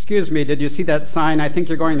 oh, excuse me, did you see that sign? I think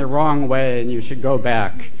you're going the wrong way and you should go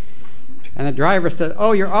back. And the driver said,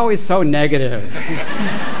 oh, you're always so negative.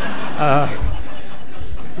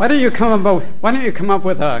 Why don't you come up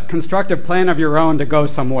with a constructive plan of your own to go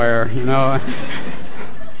somewhere,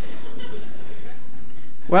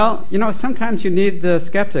 Well, sometimes you need the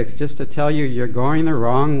skeptics just to tell you you're going the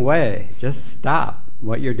wrong way. Just stop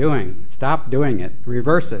what you're doing. Stop doing it.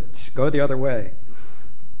 Reverse it. Go the other way.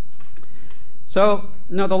 So,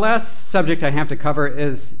 the last subject I have to cover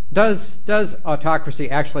is, does autocracy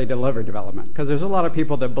actually deliver development? Because there's a lot of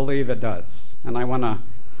people that believe it does. And I want to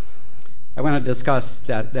discuss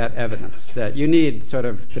that evidence, that you need sort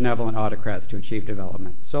of benevolent autocrats to achieve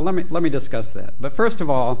development. So let me discuss that. But first of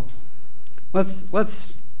all, let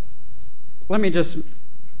me just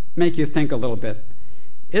make you think a little bit.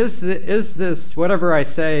 Is this, whatever I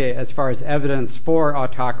say as far as evidence for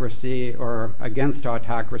autocracy or against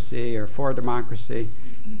autocracy or for democracy,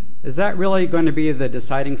 is that really going to be the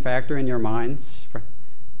deciding factor in your minds?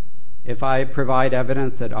 If I provide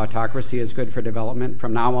evidence that autocracy is good for development,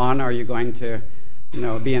 from now on, are you going to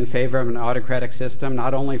be in favor of an autocratic system,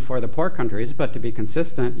 not only for the poor countries, but to be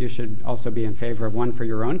consistent, you should also be in favor of one for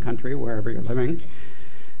your own country, wherever you're living?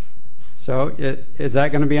 So is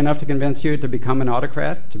that going to be enough to convince you to become an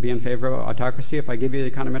autocrat, to be in favor of autocracy, if I give you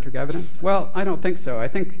the econometric evidence? Well, I don't think so. I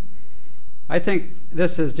think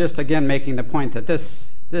this is just, again, making the point that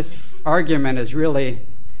this argument is really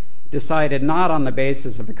decided not on the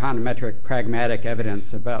basis of econometric pragmatic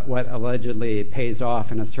evidence about what allegedly pays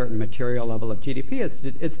off in a certain material level of GDP.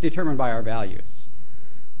 It's determined by our values.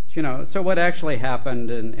 So what actually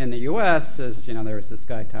happened in the U.S. is, there was this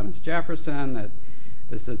guy, Thomas Jefferson, that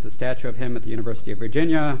this is the statue of him at the University of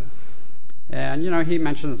Virginia. And, he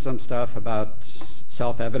mentions some stuff about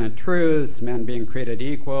self-evident truths, men being created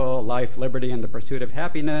equal, life, liberty, and the pursuit of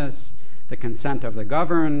happiness, the consent of the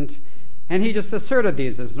governed. And he just asserted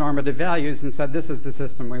these as normative values and said, this is the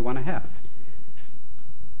system we want to have.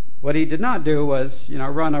 What he did not do was,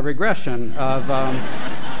 run a regression of,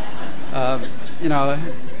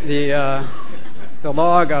 the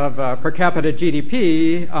log of per capita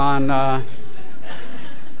GDP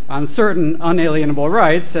on certain unalienable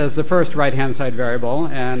rights as the first right-hand side variable,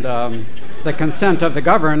 and the consent of the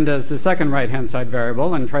governed as the second right-hand side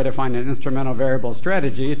variable, and try to find an instrumental variable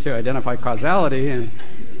strategy to identify causality. And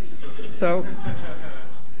so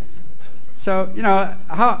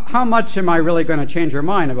how much am I really going to change your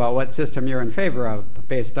mind about what system you're in favor of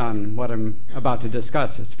based on what I'm about to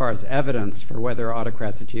discuss as far as evidence for whether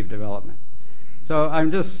autocrats achieve development? So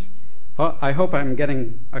I hope I'm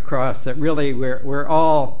getting across that really we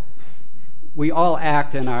all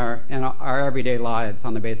act in our everyday lives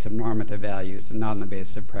on the basis of normative values and not on the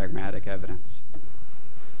basis of pragmatic evidence.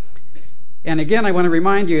 And again, I want to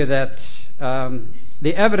remind you that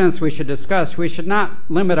the evidence we should discuss, we should not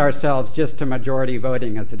limit ourselves just to majority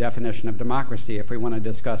voting as the definition of democracy if we want to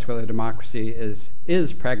discuss whether democracy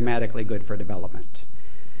is pragmatically good for development.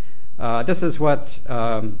 This is what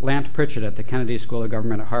Lant Pritchett at the Kennedy School of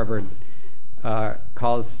Government at Harvard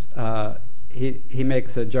calls, he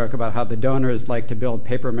makes a joke about how the donors like to build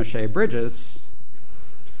papier-mâché bridges,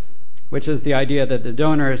 which is the idea that the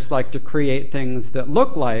donors like to create things that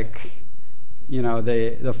look like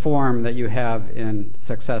the form that you have in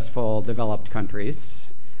successful developed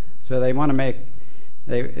countries. So they want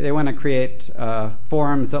to create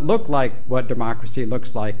forms that look like what democracy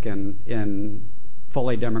looks like in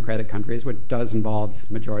fully democratic countries, which does involve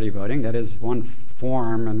majority voting. That is one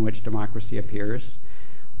form in which democracy appears.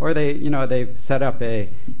 Or they've set up a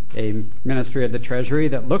Ministry of the Treasury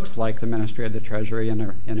that looks like the Ministry of the Treasury in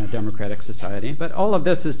a democratic society. But all of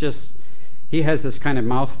this is just, he has this kind of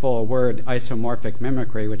mouthful word, isomorphic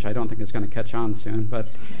mimicry, which I don't think is going to catch on soon. But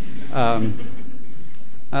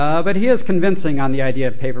he is convincing on the idea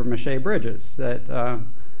of papier-mâché bridges. That the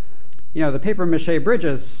papier-mâché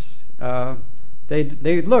bridges,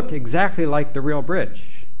 they look exactly like the real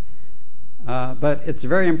bridge. But it's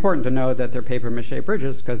very important to know that they're papier-mâché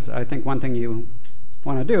bridges, because I think one thing you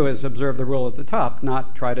want to do is observe the rule at the top,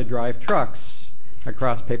 not try to drive trucks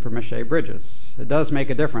across papier-mâché bridges. It does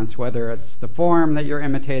make a difference whether it's the form that you're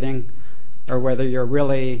imitating or whether you're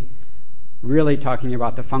really talking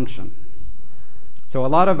about the function. So a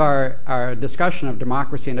lot of our discussion of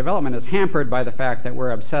democracy and development is hampered by the fact that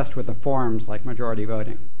we're obsessed with the forms like majority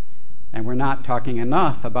voting. And we're not talking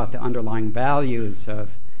enough about the underlying values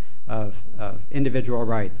of of individual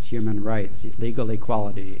rights, human rights, legal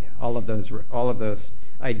equality, all of those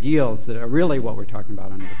ideals that are really what we're talking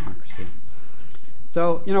about under democracy.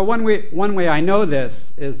 So, one way I know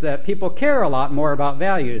this is that people care a lot more about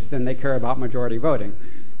values than they care about majority voting.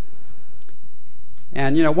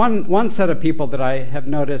 And, one set of people that I have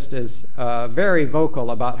noticed is very vocal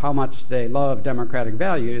about how much they love democratic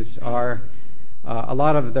values are a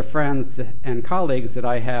lot of the friends and colleagues that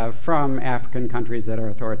I have from African countries that are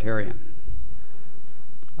authoritarian.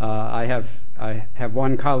 I have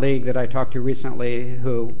one colleague that I talked to recently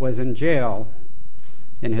who was in jail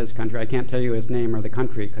in his country. I can't tell you his name or the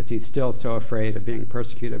country because he's still so afraid of being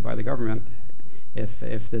persecuted by the government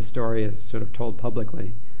if this story is sort of told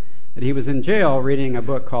publicly. But he was in jail reading a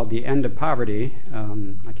book called The End of Poverty.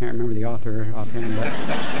 I can't remember the author offhand,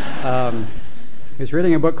 but he was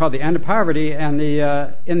reading a book called The End of Poverty, and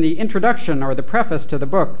in the introduction or the preface to the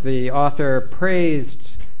book, the author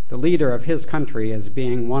praised the leader of his country as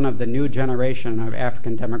being one of the new generation of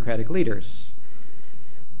African democratic leaders.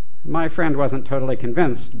 My friend wasn't totally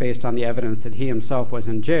convinced based on the evidence that he himself was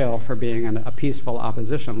in jail for being a peaceful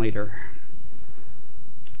opposition leader.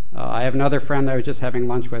 I have another friend I was just having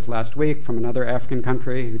lunch with last week from another African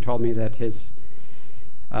country who told me that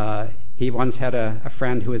he once had a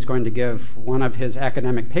friend who was going to give one of his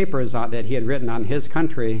academic papers that he had written on his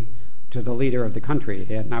country to the leader of the country.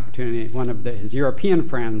 He had an opportunity, his European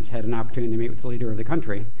friends had an opportunity to meet with the leader of the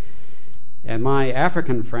country. And my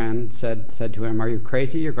African friend said to him, "Are you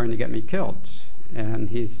crazy? You're going to get me killed." And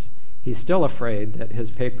he's still afraid that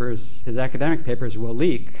his academic papers will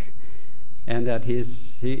leak, and that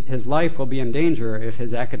his life will be in danger if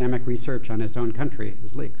his academic research on his own country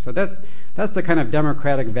is leaked. So that's the kind of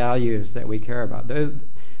democratic values that we care about.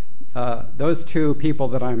 Those two people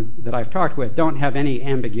that I've talked with don't have any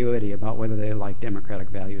ambiguity about whether they like democratic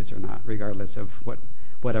values or not, regardless of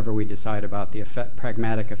whatever we decide about the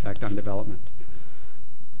pragmatic effect on development.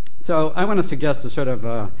 So I want to suggest a sort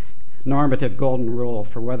of normative golden rule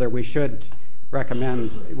for whether we should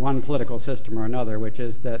recommend one political system or another, which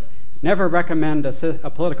is that never recommend a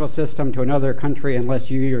political system to another country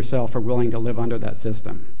unless you yourself are willing to live under that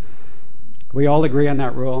system. We all agree on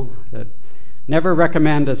that rule, that never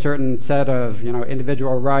recommend a certain set of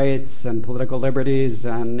individual rights and political liberties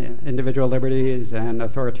and individual liberties and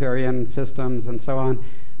authoritarian systems and so on.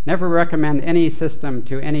 Never recommend any system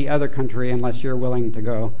to any other country unless you're willing to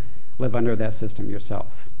go live under that system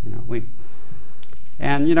yourself. We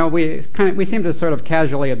seem to sort of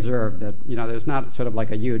casually observe that there's not sort of like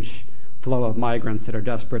a huge flow of migrants that are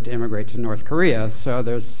desperate to immigrate to North Korea, so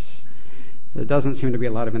there doesn't seem to be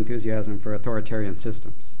a lot of enthusiasm for authoritarian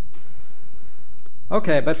systems.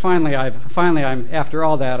 Okay, but finally, after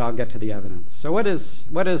all that, I'll get to the evidence. So what is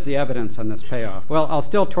the evidence on this payoff? Well, I'll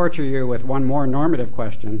still torture you with one more normative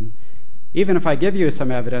question. Even if I give you some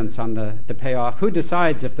evidence on the payoff, who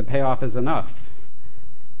decides if the payoff is enough?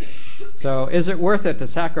 So is it worth it to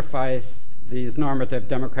sacrifice these normative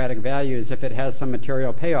democratic values if it has some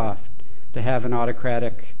material payoff to have an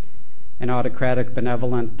autocratic,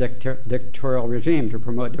 benevolent, dictatorial regime to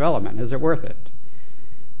promote development? Is it worth it?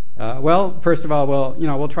 Well, first of all,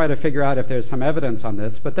 we'll try to figure out if there's some evidence on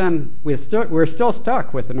this, but then we're still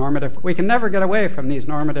stuck with the normative. We can never get away from these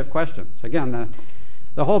normative questions. Again,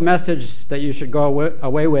 the whole message that you should go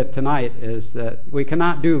away with tonight is that we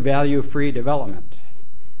cannot do value-free development.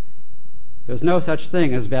 There's no such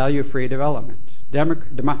thing as value-free development.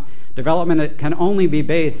 Development can only be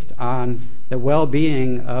based on the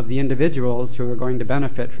well-being of the individuals who are going to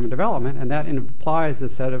benefit from development, and that implies a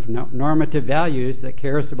set of normative values that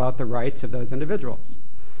cares about the rights of those individuals.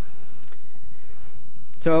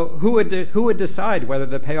 So who would decide whether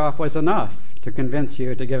the payoff was enough to convince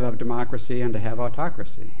you to give up democracy and to have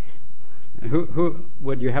autocracy? Who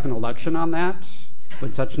would you have an election on that?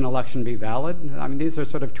 Would such an election be valid? I mean, these are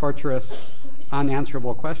sort of torturous,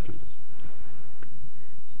 unanswerable questions.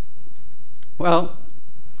 Well,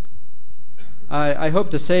 I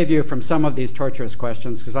hope to save you from some of these torturous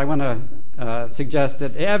questions because I want to suggest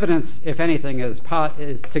that the evidence, if anything,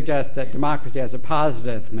 suggests that democracy has a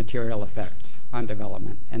positive material effect on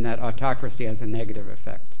development and that autocracy has a negative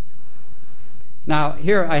effect. Now,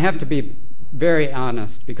 here I have to be very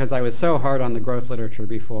honest because I was so hard on the growth literature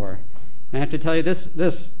before. And I have to tell you,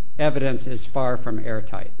 this evidence is far from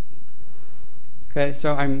airtight. Okay,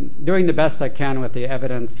 so I'm doing the best I can with the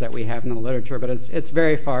evidence that we have in the literature, but it's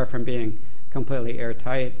very far from being completely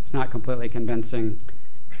airtight. It's not completely convincing,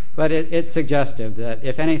 but it's suggestive that,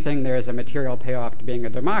 if anything, there is a material payoff to being a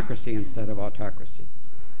democracy instead of autocracy.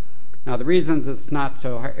 Now, the reasons it's not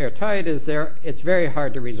so airtight is it's very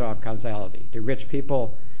hard to resolve causality. Do rich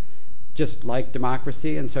people just like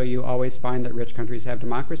democracy, and so you always find that rich countries have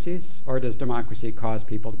democracies, or does democracy cause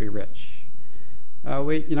people to be rich?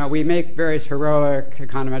 We make various heroic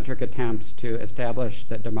econometric attempts to establish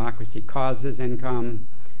that democracy causes income,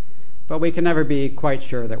 but we can never be quite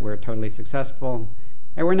sure that we're totally successful,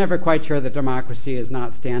 and we're never quite sure that democracy is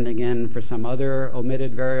not standing in for some other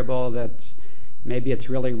omitted variable, that maybe it's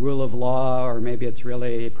really rule of law, or maybe it's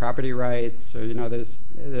really property rights, or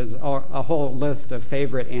there's a whole list of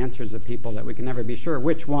favorite answers of people that we can never be sure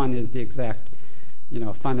which one is the exact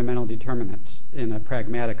fundamental determinant in a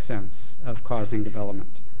pragmatic sense of causing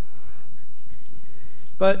development.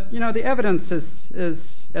 But the evidence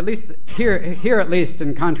is at least here at least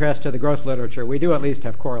in contrast to the growth literature, we do at least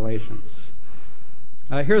have correlations.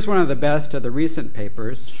 Here's one of the best of the recent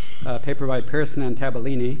papers, a paper by Pearson and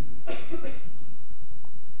Tabellini,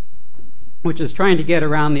 which is trying to get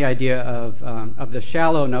around the idea of the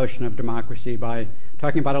shallow notion of democracy by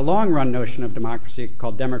talking about a long-run notion of democracy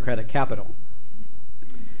called democratic capital,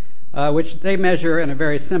 which they measure in a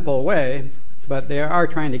very simple way, but they are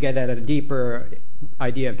trying to get at a deeper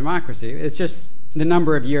idea of democracy. It's just the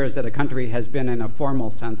number of years that a country has been in a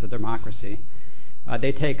formal sense of democracy.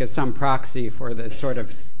 They take as some proxy for the sort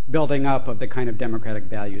of building up of the kind of democratic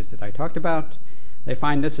values that I talked about. They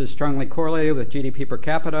find this is strongly correlated with GDP per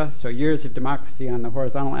capita, so years of democracy on the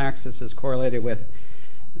horizontal axis is correlated with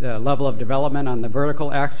the level of development on the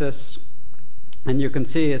vertical axis. And you can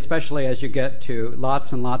see, especially as you get to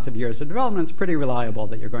lots and lots of years of development, it's pretty reliable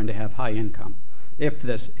that you're going to have high income, if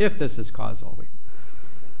this is causal.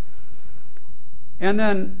 And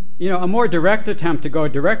then, a more direct attempt to go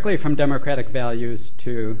directly from democratic values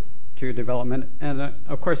to development, and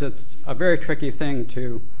of course it's a very tricky thing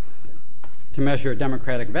to measure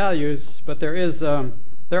democratic values, but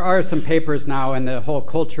there are some papers now in the whole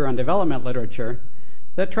culture and development literature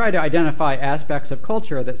that try to identify aspects of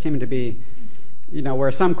culture that seem to be,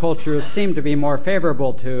 where some cultures seem to be more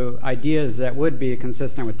favorable to ideas that would be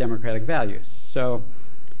consistent with democratic values. So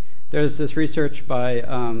there's this research by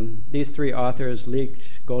these three authors, Leek,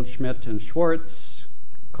 Goldschmidt, and Schwartz,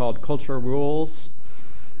 called Cultural Rules.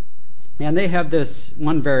 And they have this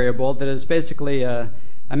one variable that is basically a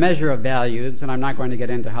measure of values, and I'm not going to get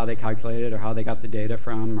into how they calculate it or how they got the data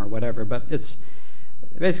from or whatever, but it's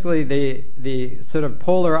basically the sort of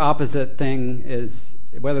polar opposite thing is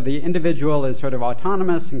whether the individual is sort of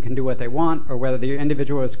autonomous and can do what they want, or whether the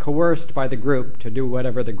individual is coerced by the group to do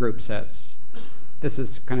whatever the group says. This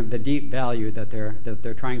is kind of the deep value that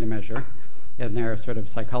they're trying to measure in their sort of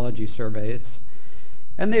psychology surveys.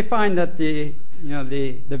 And they find that the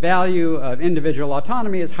value of individual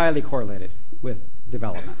autonomy is highly correlated with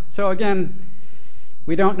development. So again,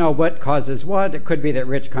 we don't know what causes what. It could be that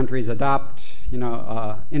rich countries adopt,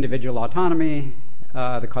 individual autonomy.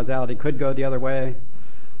 The causality could go the other way.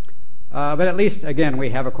 But at least, again,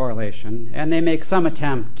 we have a correlation. And they make some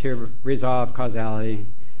attempt to resolve causality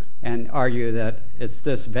and argue that it's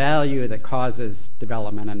this value that causes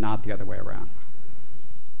development and not the other way around.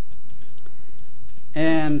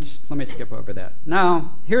 And let me skip over that.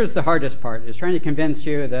 Now, here's the hardest part, is trying to convince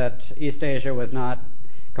you that East Asia was not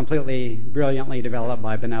completely brilliantly developed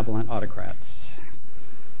by benevolent autocrats.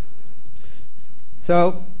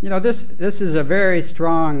 So, this is a very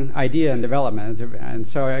strong idea in development. And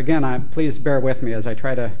so, again, please bear with me as I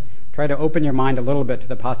try to open your mind a little bit to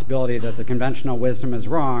the possibility that the conventional wisdom is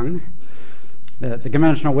wrong. The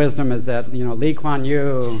conventional wisdom is that, Lee Kuan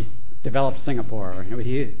Yew developed Singapore.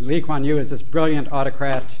 Lee Kuan Yew is this brilliant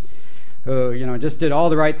autocrat who, just did all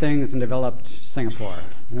the right things and developed Singapore.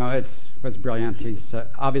 It was brilliant. He's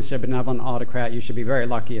obviously a benevolent autocrat. You should be very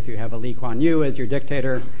lucky if you have a Lee Kuan Yew as your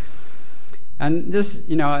dictator. And this,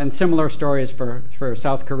 and similar stories for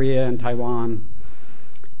South Korea and Taiwan.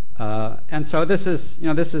 And so this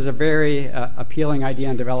is a very appealing idea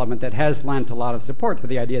in development that has lent a lot of support to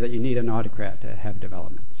the idea that you need an autocrat to have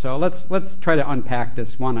development. So let's try to unpack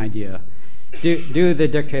this one idea. Do the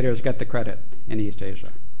dictators get the credit in East Asia?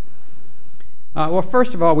 Well,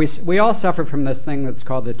 first of all, we all suffer from this thing that's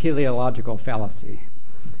called the teleological fallacy,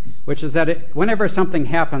 which is that whenever something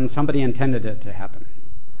happens, somebody intended it to happen.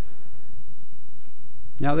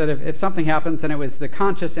 That if something happens, then it was the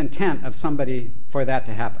conscious intent of somebody for that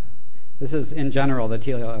to happen. This is, in general, the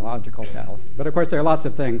teleological fallacy. But of course, there are lots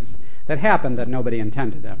of things that happen that nobody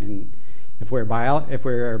intended. I mean, if we're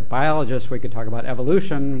biologists, we could talk about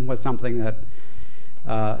evolution was something that,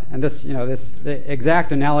 and the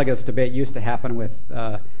exact analogous debate used to happen with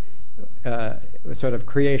sort of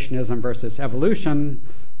creationism versus evolution,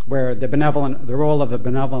 where the role of the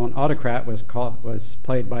benevolent autocrat was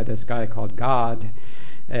played by this guy called God.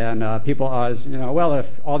 And people always, well,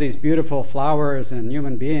 if all these beautiful flowers and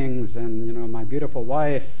human beings and, my beautiful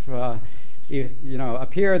wife,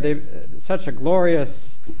 appear, such a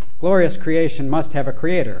glorious creation must have a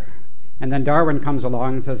creator. And then Darwin comes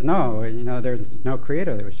along and says, no, there's no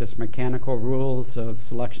creator. There was just mechanical rules of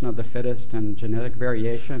selection of the fittest and genetic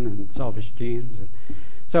variation and selfish genes.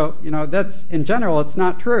 So, that's, in general, it's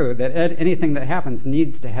not true that anything that happens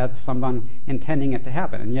needs to have someone intending it to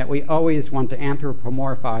happen. And yet we always want to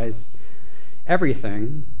anthropomorphize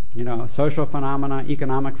everything, social phenomena,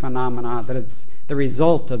 economic phenomena, that it's the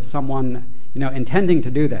result of someone, intending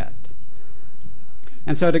to do that.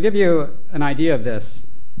 And so to give you an idea of this,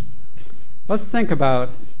 let's think about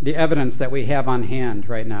the evidence that we have on hand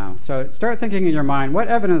right now. So start thinking in your mind, what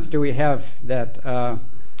evidence do we have that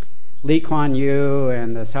Lee Kuan Yew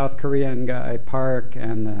and the South Korean guy Park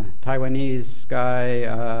and the Taiwanese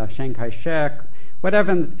guy Chiang Kai-shek, what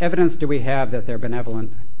evidence do we have that they're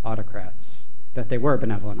benevolent autocrats, that they were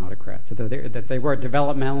benevolent autocrats, that they were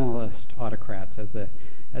developmentalist autocrats, as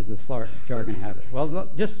the slur jargon have it? Well,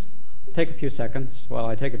 just take a few seconds while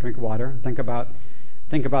I take a drink of water. Think about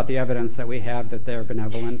the evidence that we have that they're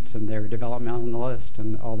benevolent and they're developmentalist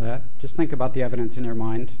and all that. Just think about the evidence in your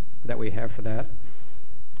mind that we have for that.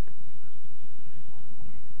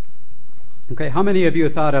 Okay, how many of you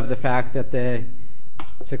thought of the fact that they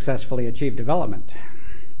successfully achieved development?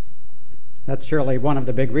 That's surely one of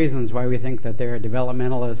the big reasons why we think that they're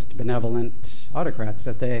developmentalist, benevolent autocrats,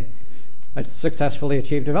 that they successfully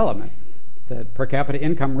achieved development. That per capita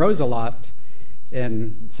income rose a lot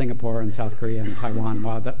in Singapore and South Korea and Taiwan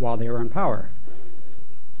while they were in power.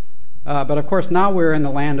 But of course, now we're in the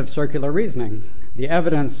land of circular reasoning. The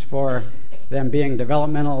evidence for them being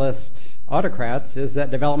developmentalist autocrats is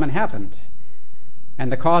that development happened. And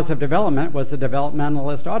the cause of development was the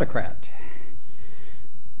developmentalist autocrat.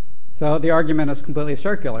 So the argument is completely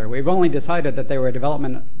circular. We've only decided that they were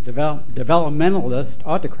developmentalist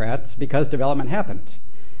autocrats because development happened.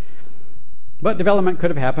 But development could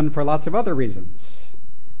have happened for lots of other reasons.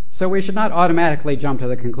 So we should not automatically jump to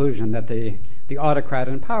the conclusion that the autocrat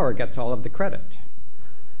in power gets all of the credit.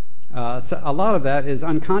 So a lot of that is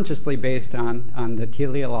unconsciously based on the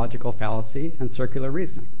teleological fallacy and circular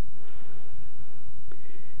reasoning.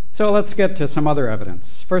 So let's get to some other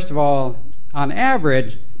evidence. First of all, on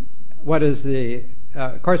average, the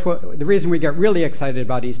reason we get really excited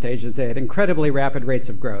about East Asia is they had incredibly rapid rates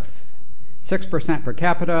of growth. 6% per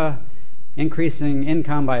capita, increasing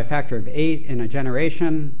income by a factor of 8 in a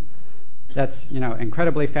generation. That's,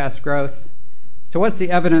 incredibly fast growth. So what's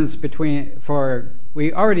the evidence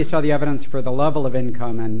we already saw the evidence for the level of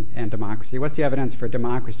income and democracy. What's the evidence for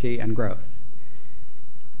democracy and growth?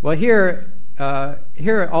 Well, here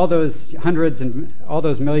all those hundreds and all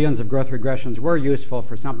those millions of growth regressions were useful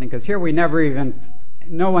for something, because here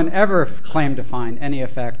no one ever claimed to find any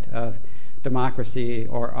effect of democracy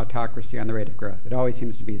or autocracy on the rate of growth. It always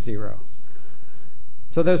seems to be 0.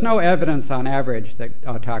 So there's no evidence on average that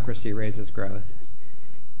autocracy raises growth.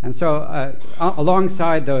 And so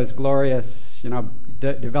alongside those glorious,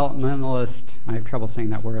 developmentalist, I have trouble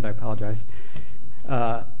saying that word, I apologize,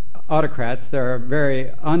 autocrats, there are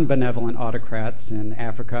very unbenevolent autocrats in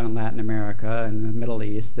Africa and Latin America and the Middle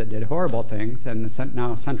East that did horrible things, and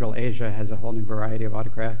now Central Asia has a whole new variety of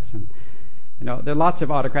autocrats, and there are lots of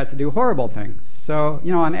autocrats that do horrible things. So,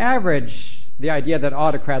 on average, the idea that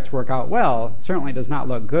autocrats work out well certainly does not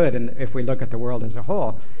look good if we look at the world as a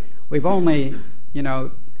whole. We've only,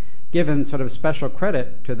 given sort of special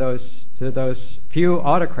credit to those few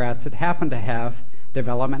autocrats that happen to have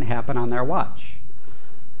development happen on their watch.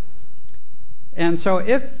 And so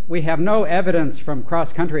if we have no evidence from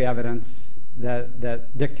cross-country evidence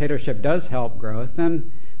that dictatorship does help growth, then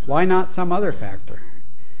why not some other factor?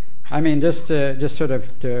 I mean, just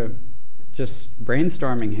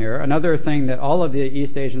brainstorming here, another thing that all of the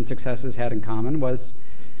East Asian successes had in common was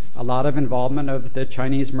a lot of involvement of the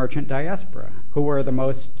Chinese merchant diaspora, who were the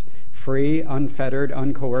most free, unfettered,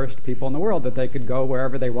 uncoerced people in the world, that they could go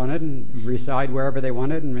wherever they wanted and reside wherever they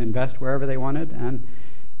wanted and invest wherever they wanted,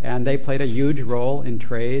 and they played a huge role in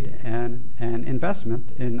trade and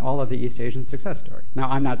investment in all of the East Asian success stories. Now,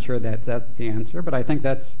 I'm not sure that that's the answer, but I think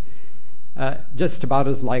that's just about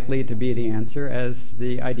as likely to be the answer as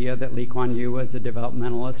the idea that Lee Kuan Yew was a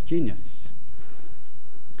developmentalist genius.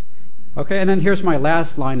 Okay, and then here's my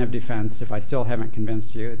last line of defense, if I still haven't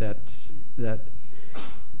convinced you that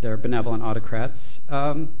they're benevolent autocrats.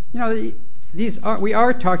 We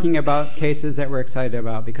are talking about cases that we're excited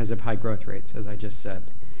about because of high growth rates, as I just said.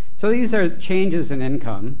 So these are changes in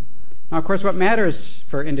income. Now, of course, what matters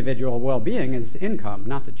for individual well-being is income,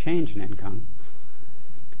 not the change in income.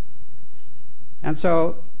 And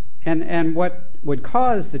so, and what would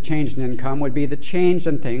cause the change in income would be the change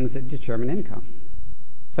in things that determine income.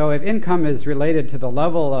 So if income is related to the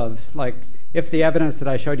level of, like, if the evidence that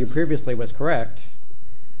I showed you previously was correct,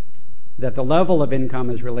 that the level of income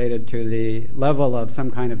is related to the level of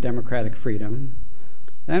some kind of democratic freedom,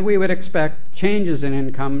 then we would expect changes in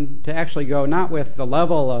income to actually go not with the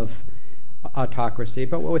level of autocracy,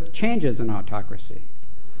 but with changes in autocracy.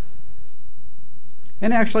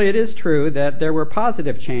 And actually, it is true that there were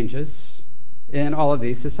positive changes in all of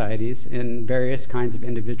these societies in various kinds of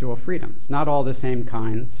individual freedoms. Not all the same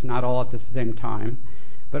kinds, not all at the same time,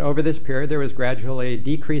 but over this period there was gradually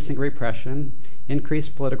decreasing repression,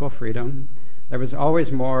 increased political freedom. There was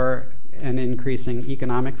always more an increasing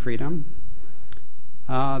economic freedom.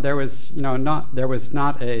 There was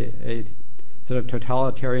not a sort of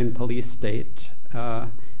totalitarian police state,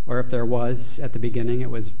 or if there was at the beginning, it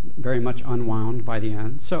was very much unwound by the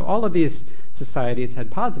end. So all of these societies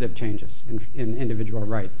had positive changes in individual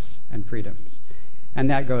rights and freedoms, and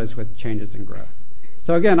that goes with changes in growth.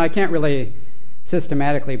 So again, I can't really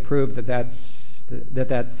systematically prove that that's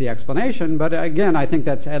the explanation, but again, I think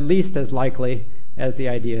that's at least as likely as the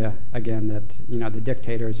idea, again, that the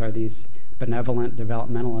dictators are these benevolent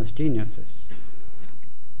developmentalist geniuses.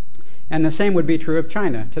 And the same would be true of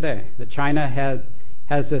China today, that China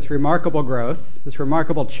has this remarkable growth, this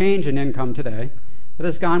remarkable change in income today, that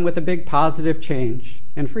has gone with a big positive change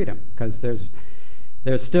in freedom, because there's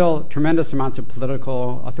still tremendous amounts of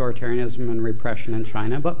political authoritarianism and repression in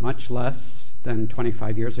China, but much less than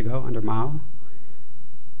 25 years ago under Mao.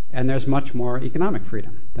 And there's much more economic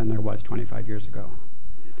freedom than there was 25 years ago.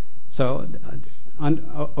 So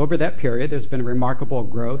over that period, there's been a remarkable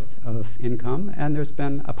growth of income, and there's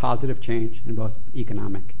been a positive change in both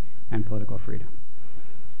economic and political freedom.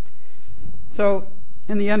 So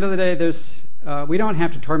in the end of the day, we don't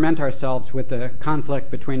have to torment ourselves with the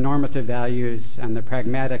conflict between normative values and the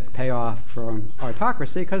pragmatic payoff from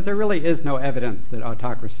autocracy, because there really is no evidence that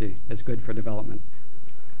autocracy is good for development.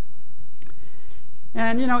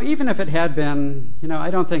 And, even if it had been, I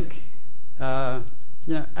don't think,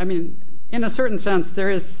 in a certain sense, there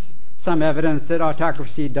is some evidence that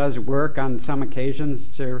autocracy does work on some occasions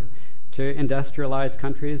to industrialize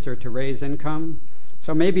countries or to raise income.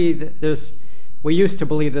 So maybe we used to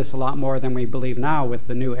believe this a lot more than we believe now with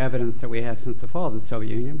the new evidence that we have since the fall of the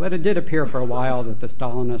Soviet Union. But it did appear for a while that the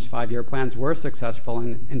Stalinist 5-year plans were successful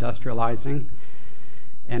in industrializing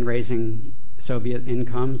and raising Soviet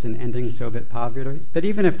incomes and ending Soviet poverty. But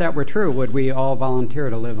even if that were true, would we all volunteer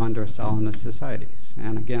to live under Stalinist societies?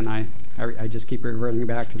 And again, I just keep reverting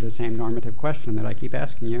back to the same normative question that I keep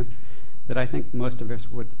asking you, that I think most of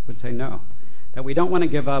us would say no. That we don't want to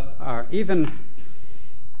give up our even...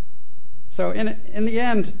 So in the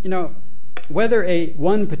end, whether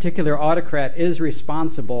one particular autocrat is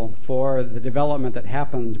responsible for the development that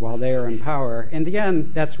happens while they are in power, in the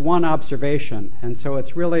end, that's one observation. And so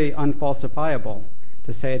it's really unfalsifiable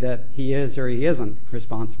to say that he is or he isn't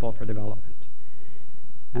responsible for development.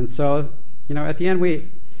 And so, at the end,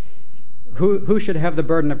 who should have the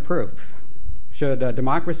burden of proof? Should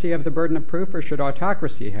democracy have the burden of proof, or should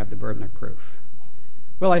autocracy have the burden of proof?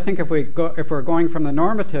 Well, I think if we're going from the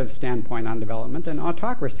normative standpoint on development, then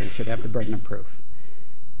autocracy should have the burden of proof.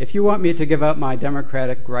 If you want me to give up my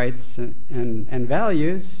democratic rights and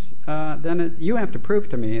values, then you have to prove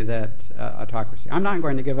to me that autocracy. I'm not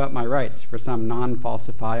going to give up my rights for some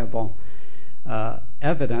non-falsifiable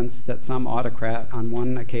evidence that some autocrat on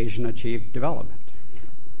one occasion achieved development.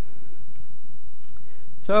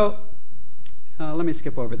 So let me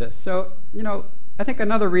skip over this. So, I think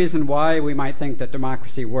another reason why we might think that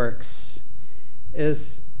democracy works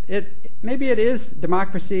is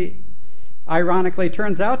democracy ironically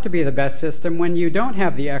turns out to be the best system when you don't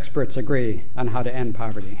have the experts agree on how to end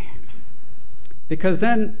poverty. Because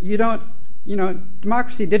then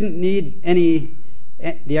democracy didn't need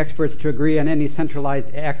the experts to agree on any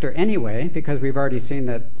centralized actor anyway, because we've already seen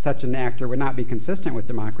that such an actor would not be consistent with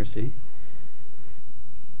democracy.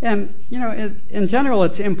 And, in general,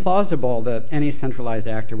 it's implausible that any centralized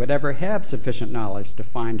actor would ever have sufficient knowledge to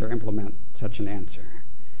find or implement such an answer.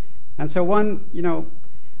 And so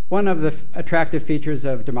one of the attractive features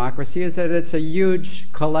of democracy is that it's a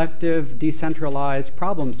huge, collective, decentralized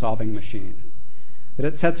problem-solving machine. That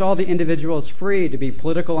it sets all the individuals free to be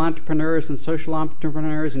political entrepreneurs and social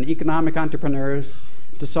entrepreneurs and economic entrepreneurs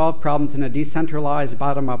to solve problems in a decentralized,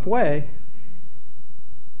 bottom-up way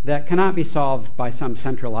that cannot be solved by some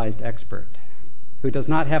centralized expert who does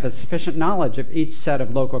not have a sufficient knowledge of each set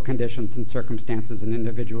of local conditions and circumstances and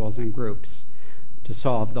individuals and groups to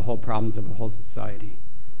solve the whole problems of a whole society.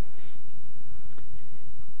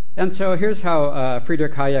 And so here's how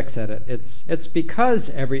Friedrich Hayek said it. It's because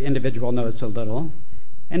every individual knows so little,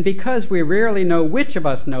 and because we rarely know which of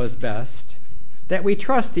us knows best, that we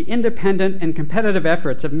trust the independent and competitive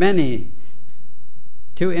efforts of many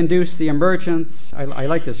to induce the emergence, I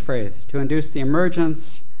like this phrase, to induce the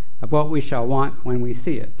emergence of what we shall want when we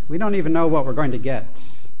see it. We don't even know what we're going to get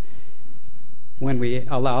when we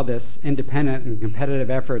allow this independent and competitive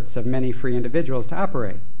efforts of many free individuals to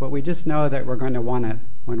operate. But we just know that we're going to want it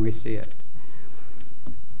when we see it.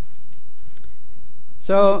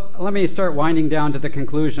 So let me start winding down to the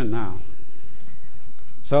conclusion now.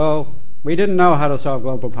 So we didn't know how to solve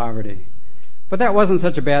global poverty. But that wasn't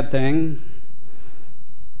such a bad thing,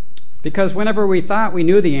 because whenever we thought we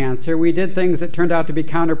knew the answer, we did things that turned out to be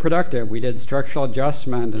counterproductive. We did structural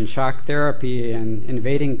adjustment and shock therapy and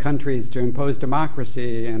invading countries to impose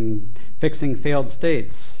democracy and fixing failed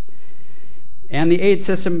states. And the aid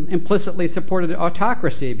system implicitly supported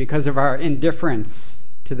autocracy because of our indifference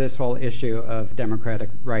to this whole issue of democratic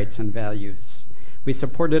rights and values. We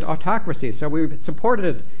supported autocracy, so we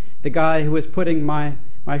supported the guy who was putting my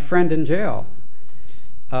friend in jail.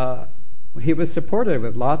 He was supported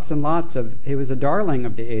with lots and lots of, he was a darling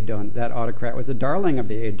of the aid donor, that autocrat was a darling of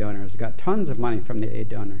the aid donors, got tons of money from the aid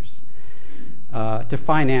donors to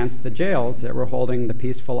finance the jails that were holding the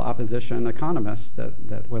peaceful opposition economists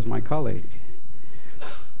that was my colleague.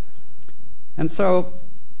 And so,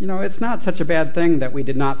 it's not such a bad thing that we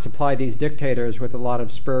did not supply these dictators with a lot of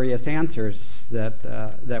spurious answers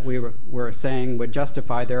that we were saying would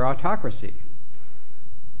justify their autocracy.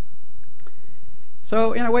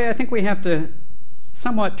 So in a way, I think we have to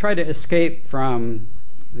somewhat try to escape from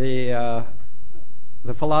the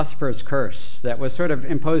philosopher's curse that was sort of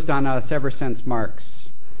imposed on us ever since Marx.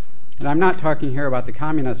 And I'm not talking here about the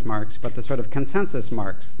communist Marx, but the sort of consensus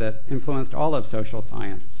Marx that influenced all of social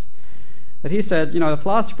science. That he said, the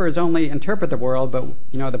philosophers only interpret the world, but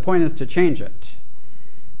the point is to change it.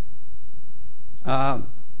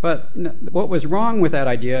 But what was wrong with that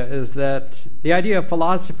idea is that the idea of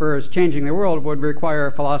philosophers changing the world would require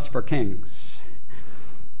philosopher kings,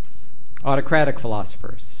 autocratic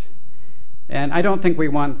philosophers. And I don't think we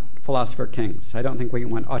want philosopher kings. I don't think we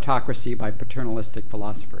want autocracy by paternalistic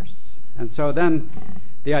philosophers. And so then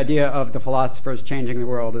the idea of the philosophers changing the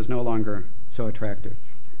world is no longer so attractive.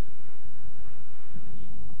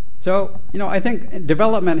 So, I think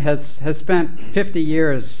development has spent 50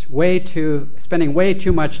 years spending way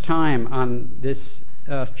too much time on this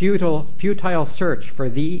futile search for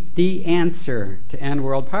the answer to end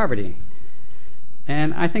world poverty.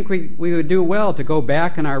 And I think we would do well to go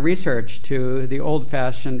back in our research to the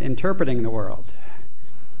old-fashioned interpreting the world,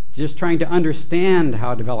 just trying to understand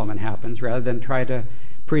how development happens rather than try to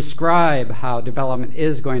prescribe how development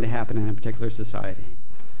is going to happen in a particular society.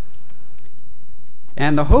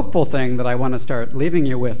 And the hopeful thing that I want to start leaving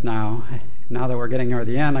you with now that we're getting near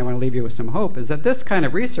the end, I want to leave you with some hope, is that this kind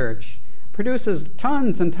of research produces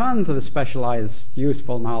tons and tons of specialized,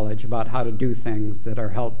 useful knowledge about how to do things that are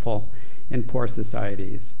helpful in poor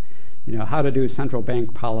societies. How to do central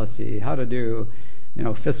bank policy, how to do,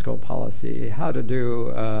 fiscal policy, how to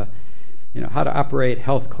do, how to operate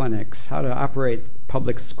health clinics, how to operate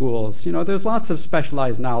public schools. There's lots of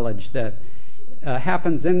specialized knowledge that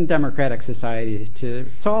happens in democratic societies to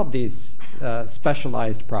solve these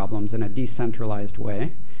specialized problems in a decentralized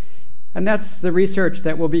way. And that's the research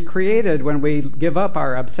that will be created when we give up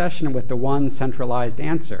our obsession with the one centralized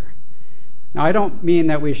answer. Now, I don't mean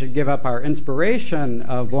that we should give up our inspiration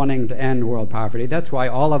of wanting to end world poverty. That's why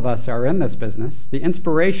all of us are in this business. The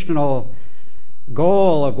inspirational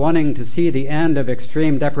goal of wanting to see the end of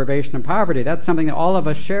extreme deprivation and poverty, that's something that all of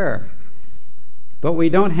us share. But we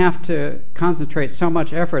don't have to concentrate so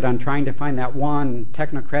much effort on trying to find that one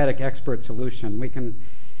technocratic expert solution. We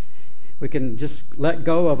can just let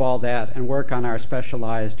go of all that and work on our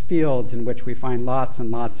specialized fields in which we find lots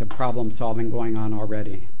and lots of problem solving going on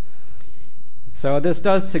already. So this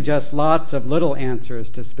does suggest lots of little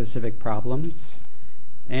answers to specific problems.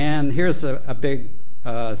 And here's a big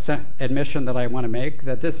admission that I want to make,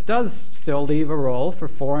 that this does still leave a role for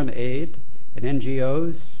foreign aid and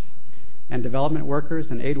NGOs and development workers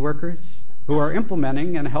and aid workers who are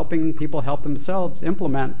implementing and helping people help themselves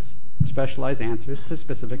implement specialized answers to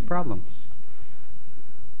specific problems.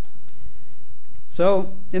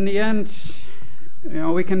 So in the end,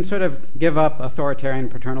 we can sort of give up authoritarian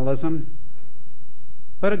paternalism,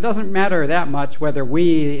 but it doesn't matter that much whether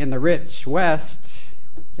we in the rich West,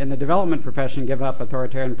 in the development profession, give up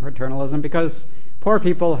authoritarian paternalism, because poor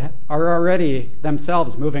people are already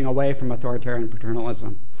themselves moving away from authoritarian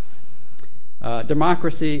paternalism.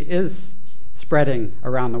 Democracy is spreading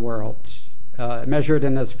around the world. measured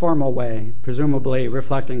in this formal way, presumably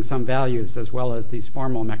reflecting some values as well as these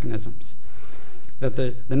formal mechanisms. That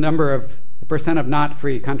the percent of not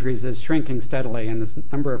free countries is shrinking steadily, and the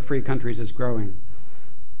number of free countries is growing.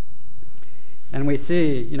 And we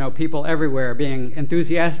see, people everywhere being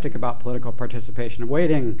enthusiastic about political participation,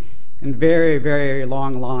 waiting in very, very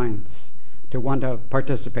long lines to want to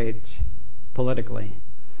participate politically.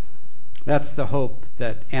 That's the hope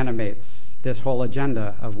that animates this whole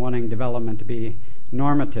agenda of wanting development to be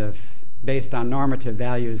normative, based on normative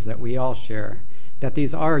values that we all share, that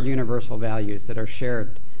these are universal values that are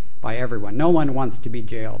shared by everyone. No one wants to be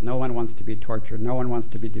jailed. No one wants to be tortured. No one wants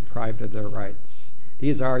to be deprived of their rights.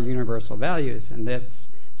 These are universal values, and that's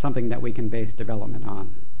something that we can base development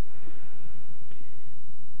on.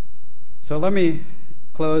 So let me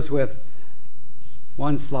close with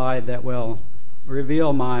one slide that will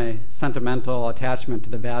reveal my sentimental attachment to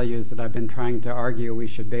the values that I've been trying to argue we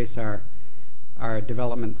should base our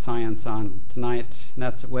development science on tonight. And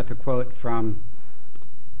that's with a quote from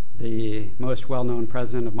the most well-known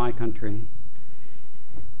president of my country.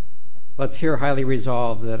 Let's here highly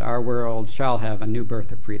resolve that our world shall have a new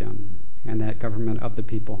birth of freedom, and that government of the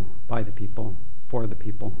people, by the people, for the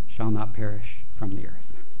people, shall not perish from the earth.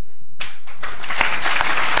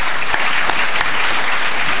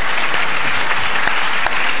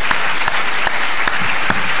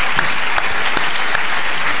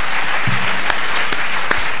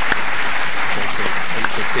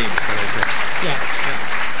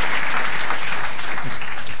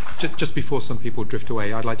 Just before some people drift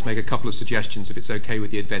away, I'd like to make a couple of suggestions, if it's okay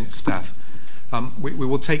with the event staff. We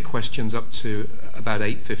will take questions up to about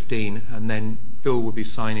 8:15, and then Bill will be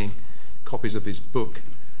signing copies of his book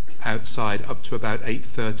outside up to about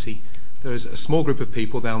 8:30. There is a small group of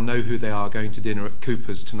people, they'll know who they are, going to dinner at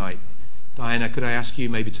Cooper's tonight. Diana, could I ask you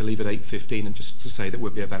maybe to leave at 8:15 and just to say that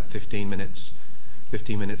we'll be about 15 minutes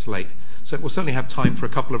late. So we'll certainly have time for a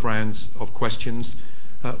couple of rounds of questions.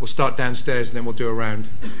 We'll start downstairs and then we'll do a round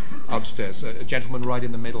upstairs. A gentleman right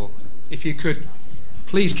in the middle. If you could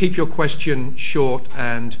please keep your question short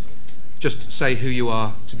and just say who you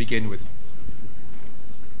are to begin with.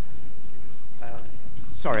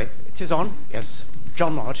 Sorry, it is on? Yes.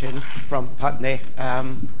 John Martin from Putney,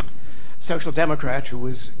 Social Democrat who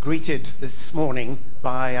was greeted this morning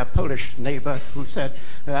by a Polish neighbour who said,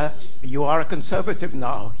 you are a Conservative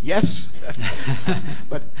now. Yes.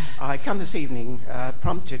 But I come this evening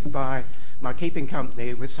prompted by my keeping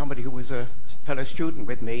company with somebody who was a fellow student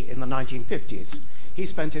with me in the 1950s. He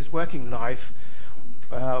spent his working life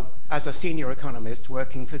as a senior economist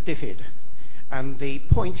working for DFID. And the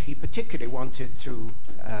point he particularly wanted to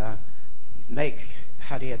make,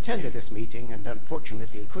 had he attended this meeting, and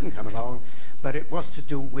unfortunately he couldn't come along, but it was to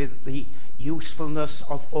do with the usefulness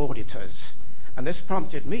of auditors. And this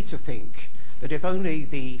prompted me to think that if only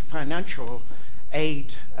the financial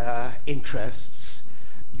aid interests,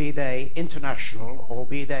 be they international or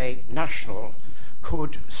be they national,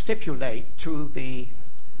 could stipulate to the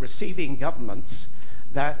receiving governments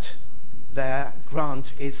that their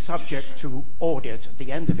grant is subject to audit at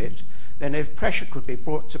the end of it, then if pressure could be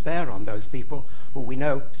brought to bear on those people who we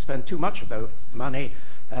know spend too much of the money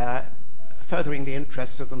furthering the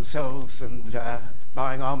interests of themselves and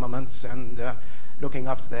buying armaments and looking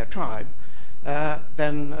after their tribe,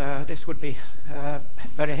 then this would be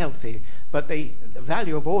very healthy. But the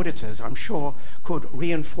value of auditors, I'm sure, could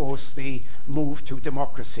reinforce the move to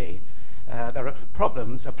democracy. There are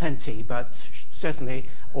problems aplenty, but certainly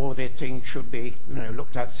auditing should be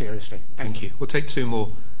looked at seriously. Thank you. We'll take two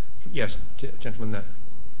more. Yes, gentleman there.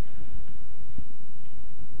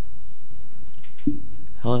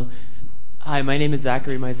 Hello. Hi, my name is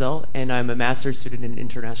Zachary Mizell, and I'm a master's student in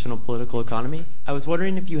international political economy. I was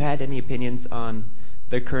wondering if you had any opinions on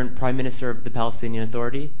the current Prime Minister of the Palestinian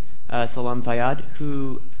Authority, Salam Fayyad,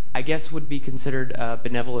 who I guess would be considered a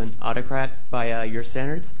benevolent autocrat by your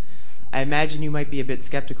standards. I imagine you might be a bit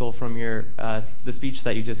skeptical from the speech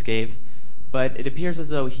that you just gave, but it appears as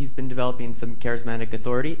though he's been developing some charismatic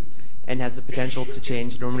authority and has the potential to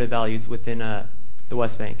change normative values within the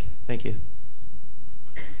West Bank. Thank you.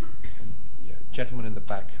 Gentleman in the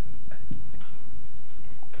back.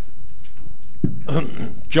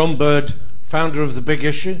 John Bird, founder of The Big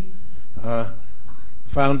Issue,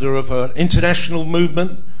 founder of an international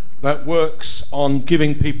movement that works on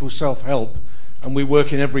giving people self-help, and we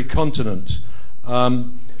work in every continent.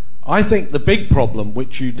 I think the big problem,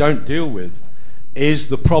 which you don't deal with, is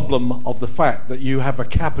the problem of the fact that you have a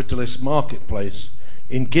capitalist marketplace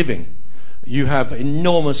in giving. You have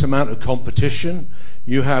enormous amount of competition,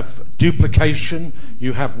 you have duplication,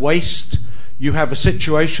 you have waste, you have a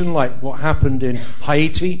situation like what happened in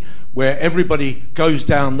Haiti, where everybody goes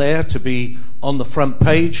down there to be on the front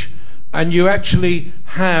page, and you actually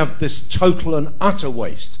have this total and utter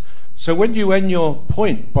waste. So when you end your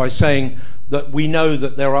point by saying that we know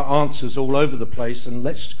that there are answers all over the place and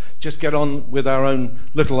let's just get on with our own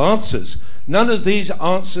little answers, none of these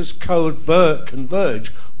answers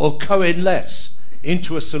converge or coalesce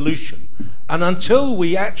into a solution. And until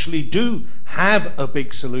we actually do have a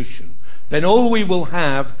big solution, then all we will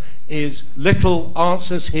have is little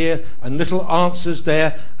answers here and little answers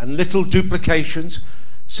there and little duplications.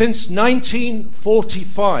 Since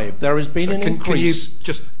 1945, there has been an increase. Can you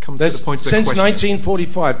just come to the point of the Since question?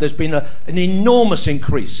 1945, there's been an enormous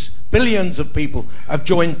increase. Billions of people have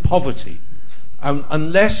joined poverty.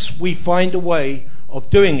 Unless we find a way of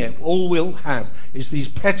doing it, all we'll have is these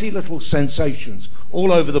petty little sensations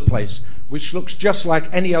all over the place, which looks just like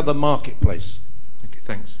any other marketplace. Okay,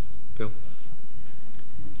 thanks. Bill?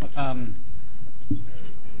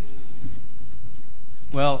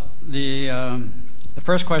 Well, the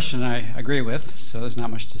first question I agree with, so there's not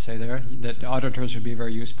much to say there, that auditors would be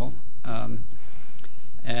very useful.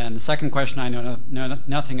 And the second question, I know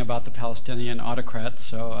nothing about the Palestinian autocrat,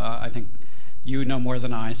 so I think you know more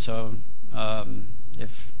than I, so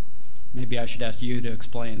if maybe I should ask you to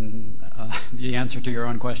explain the answer to your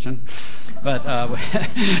own question. But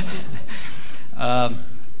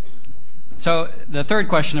so the third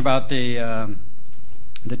question about the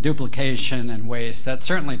duplication and waste, that's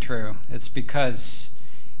certainly true. It's because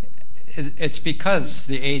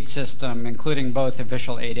the aid system, including both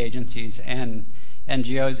official aid agencies and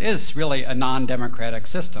NGOs, is really a non-democratic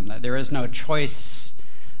system. That there is no choice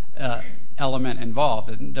element involved.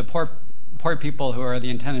 And the poor people who are the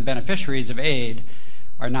intended beneficiaries of aid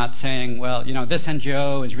are not saying, well, this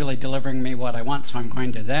NGO is really delivering me what I want, so I'm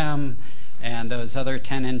going to them. And those other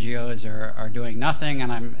 10 NGOs are doing nothing,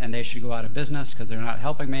 and they should go out of business because they're not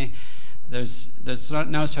helping me. There's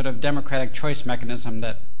no sort of democratic choice mechanism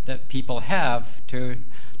that people have to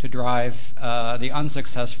drive the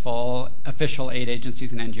unsuccessful official aid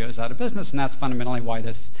agencies and NGOs out of business, and that's fundamentally why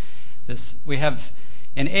this we have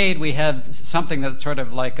in aid we have something that's sort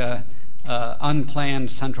of like a unplanned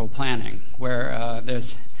central planning, where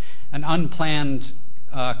there's an unplanned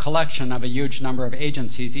collection of a huge number of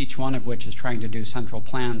agencies, each one of which is trying to do central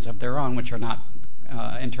plans of their own, which are not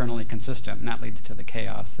internally consistent, and that leads to the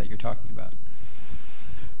chaos that you're talking about.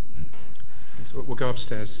 So we'll go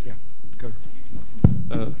upstairs. Yeah, go.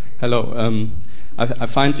 Hello. I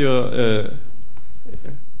find your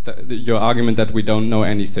argument that we don't know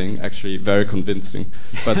anything actually very convincing.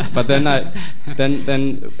 But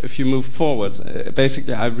then if you move forward,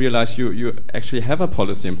 basically I realize you actually have a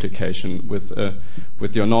policy implication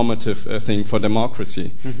with your normative thing for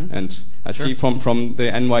democracy. Mm-hmm. And I see from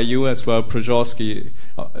the NYU as well, Prozhorsky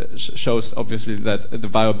shows obviously that the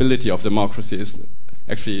viability of democracy is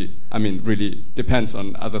actually, really depends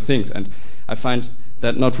on other things. And I find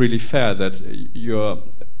that not really fair that you're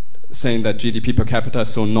saying that GDP per capita is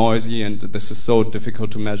so noisy and this is so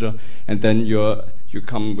difficult to measure, and then you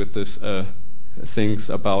come with this things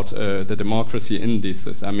about the democracy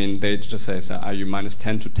indices. They just say, are you minus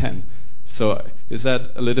 10 to 10? So is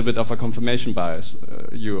that a little bit of a confirmation bias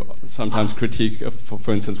you sometimes critique,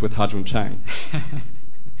 for instance, with Ha-Joon Chang?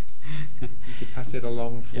 You could pass it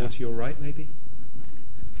along to your right, maybe?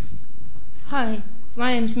 Hi,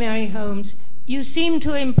 my name's Mary Holmes. You seem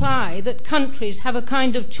to imply that countries have a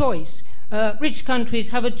kind of choice. Rich countries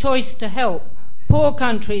have a choice to help. Poor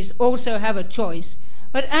countries also have a choice.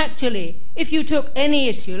 But actually, if you took any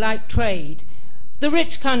issue like trade, the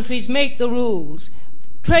rich countries make the rules.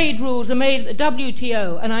 Trade rules are made at the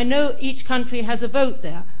WTO, and I know each country has a vote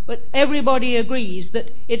there, but everybody agrees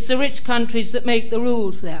that it's the rich countries that make the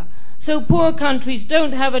rules there. So poor countries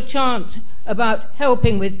don't have a chance about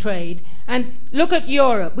helping with trade. And look at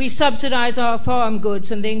Europe. We subsidize our farm goods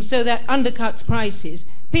and things, so that undercuts prices.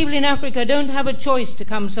 People in Africa don't have a choice to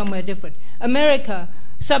come somewhere different. America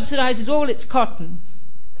subsidizes all its cotton.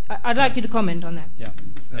 I'd like you to comment on that. Yeah.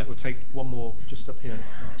 We'll take one more just up here.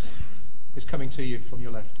 It's coming to you from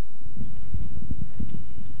your left.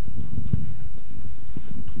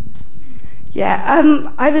 Yeah,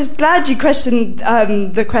 I was glad you questioned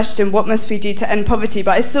the question, what must we do to end poverty,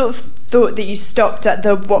 but I sort of thought that you stopped at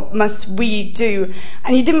the what must we do,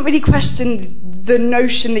 and you didn't really question the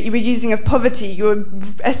notion that you were using of poverty. You were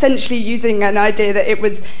essentially using an idea that it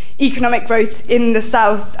was economic growth in the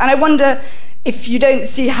South, and I wonder if you don't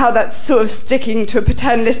see how that's sort of sticking to a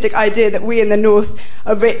paternalistic idea that we in the North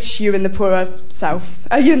are rich, you in the poorer South.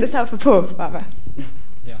 You in the South are poor, rather.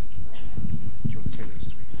 Yeah. Do you want to take those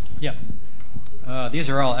three? Yeah. These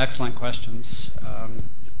are all excellent questions.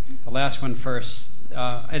 The last one first.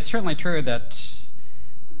 it's certainly true that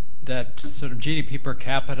sort of GDP per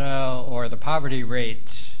capita or the poverty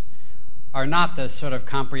rate are not the sort of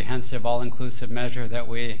comprehensive, all-inclusive measure that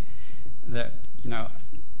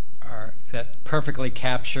perfectly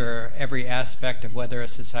capture every aspect of whether a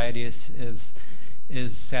society is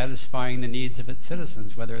satisfying the needs of its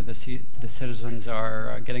citizens, whether the citizens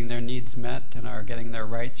are getting their needs met and are getting their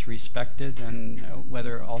rights respected, and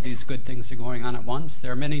whether all these good things are going on at once.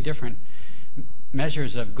 There are many different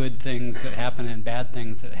measures of good things that happen and bad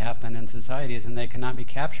things that happen in societies, and they cannot be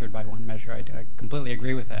captured by one measure. I completely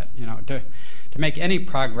agree with that. To make any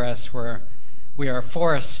progress, we are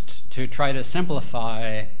forced to try to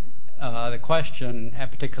simplify the question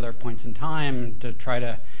at particular points in time, to try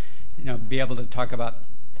to be able to talk about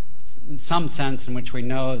some sense in which we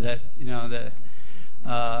know that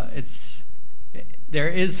there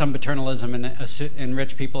is some paternalism in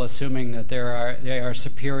rich people assuming that they are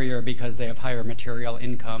superior because they have higher material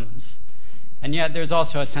incomes, and yet there's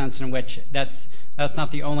also a sense in which that's not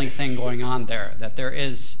the only thing going on there. That there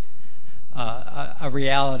is a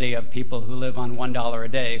reality of people who live on $1 a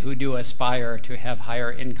day who do aspire to have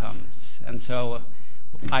higher incomes, and so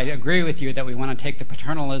I agree with you that we want to take the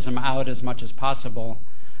paternalism out as much as possible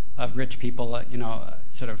of rich people,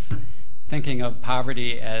 sort of thinking of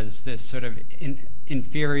poverty as this sort of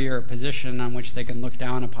inferior position on which they can look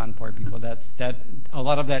down upon poor people. That a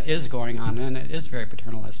lot of that is going on, and it is very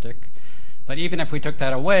paternalistic. But even if we took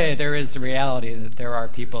that away, there is the reality that there are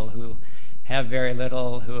people who have very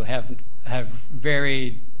little, who have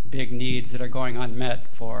very big needs that are going unmet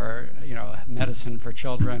for medicine for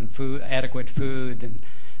children, adequate food and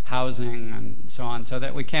housing and so on, so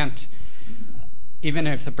that we can't, even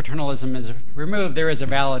if the paternalism is removed, there is a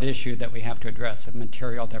valid issue that we have to address of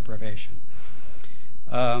material deprivation.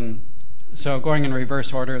 So going in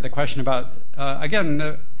reverse order, the question about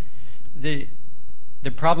again the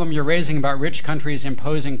problem you're raising about rich countries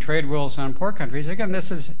imposing trade rules on poor countries, again,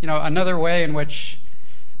 this is another way in which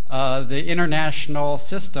the international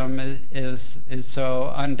system is so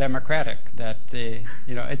undemocratic that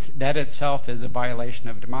that itself is a violation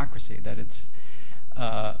of democracy. That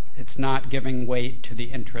it's not giving weight to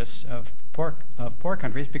the interests of poor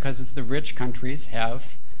countries because the rich countries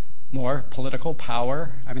have more political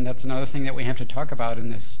power. I mean, that's another thing that we have to talk about in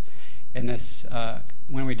this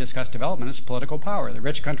when we discuss development, is political power. The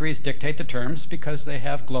rich countries dictate the terms because they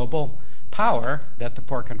have global power that the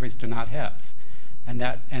poor countries do not have. And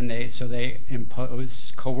they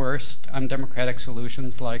impose coerced, undemocratic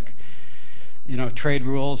solutions like, trade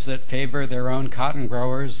rules that favor their own cotton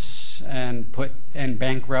growers and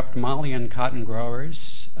bankrupt Malian cotton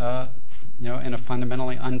growers, in a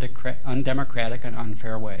fundamentally undemocratic and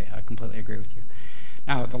unfair way. I completely agree with you.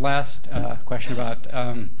 Now, the last question about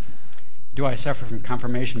do I suffer from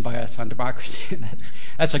confirmation bias on democracy?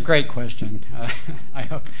 That's a great question. I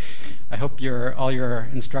hope all your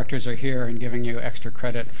instructors are here and giving you extra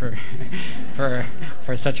credit for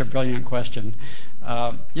such a brilliant question.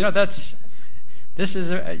 This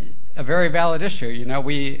is a very valid issue.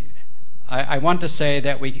 I want to say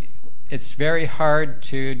that it's very hard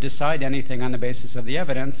to decide anything on the basis of the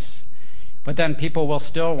evidence, but then people will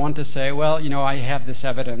still want to say, well, I have this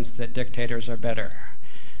evidence that dictators are better.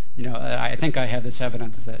 I think I have this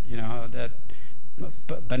evidence that that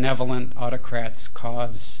benevolent autocrats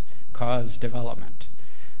cause development.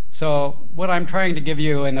 So what I'm trying to give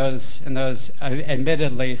you in those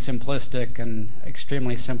admittedly simplistic and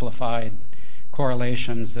extremely simplified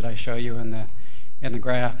correlations that I show you in the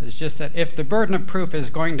graph is just that if the burden of proof is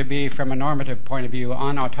going to be from a normative point of view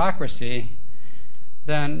on autocracy,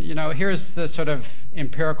 then here's the sort of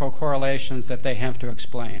empirical correlations that they have to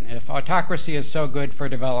explain. If autocracy is so good for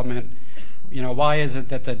development, why is it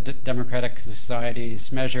that the democratic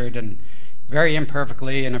societies measured and very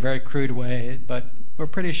imperfectly in a very crude way, but we're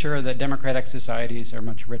pretty sure that democratic societies are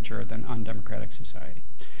much richer than undemocratic society.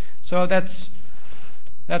 So that's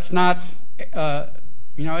not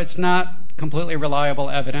it's not completely reliable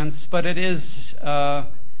evidence, but it is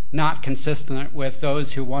not consistent with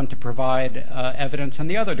those who want to provide evidence in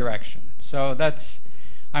the other direction. So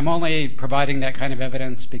I'm only providing that kind of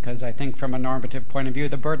evidence because I think from a normative point of view,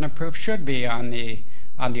 the burden of proof should be on the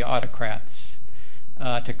autocrats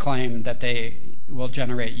to claim that they will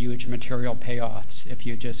generate huge material payoffs if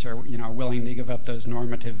you just are willing to give up those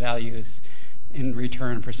normative values in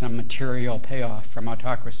return for some material payoff from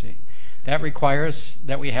autocracy. That requires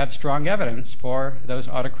that we have strong evidence for those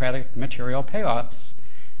autocratic material payoffs.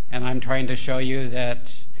 And I'm trying to show you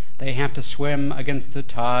that they have to swim against the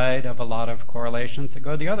tide of a lot of correlations that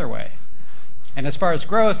go the other way. And as far as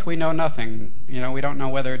growth, we know nothing. We don't know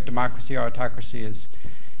whether democracy or autocracy is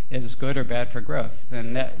is good or bad for growth.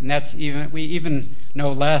 And that's we even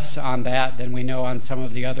know less on that than we know on some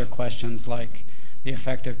of the other questions like the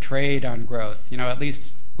effect of trade on growth. At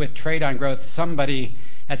least with trade on growth, somebody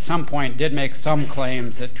at some point did make some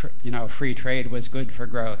claims that free trade was good for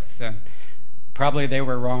growth. And probably they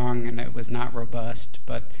were wrong and it was not robust.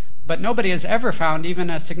 But nobody has ever found even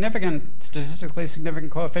a statistically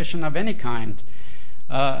significant coefficient of any kind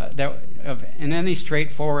in any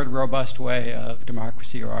straightforward, robust way of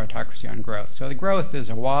democracy or autocracy on growth. So the growth is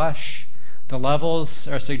a wash. The levels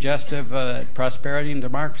are suggestive that prosperity and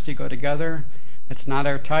democracy go together. It's not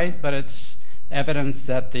airtight, but it's evidence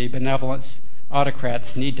that the benevolent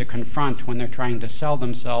autocrats need to confront when they're trying to sell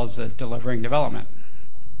themselves as delivering development.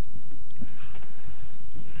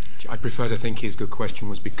 I prefer to think his good question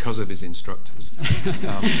was because of his instructors.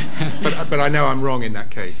 But I know I'm wrong in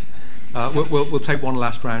that case. We'll take one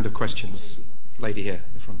last round of questions. Lady here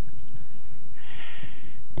in the front.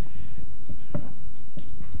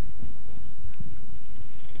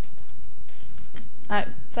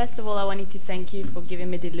 First of all, I wanted to thank you for giving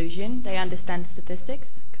me the illusion that I understand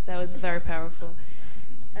statistics, because that was very powerful.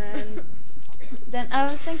 Then I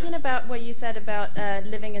was thinking about what you said about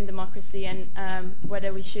living in democracy and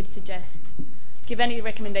whether we should give any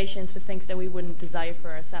recommendations for things that we wouldn't desire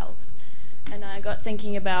for ourselves. And I got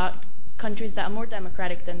thinking about countries that are more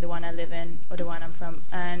democratic than the one I live in or the one I'm from,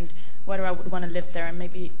 and whether I would want to live there, and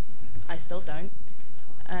maybe I still don't.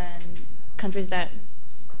 And countries that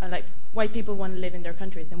are like why people want to live in their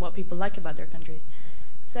countries and what people like about their countries.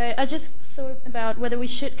 So I just thought about whether we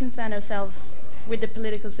should concern ourselves with the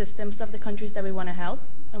political systems of the countries that we want to help,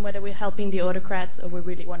 and whether we're helping the autocrats or we're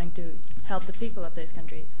really wanting to help the people of those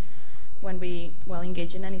countries when we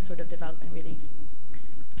engage in any sort of development, really.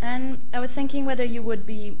 And I was thinking whether you would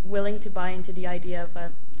be willing to buy into the idea of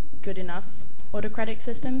a good enough autocratic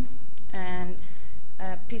system and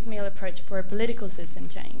a piecemeal approach for a political system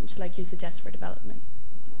change, like you suggest for development.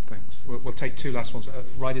 Thanks. We'll take two last ones,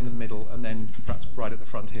 right in the middle, and then perhaps right at the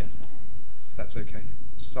front here, if that's okay.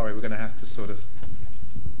 Sorry, we're going to have to sort of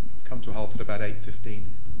come to a halt at about 8:15.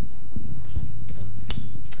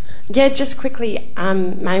 Yeah, just quickly, my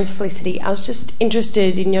name's Felicity. I was just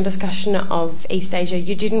interested in your discussion of East Asia.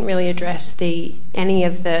 You didn't really address any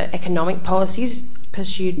of the economic policies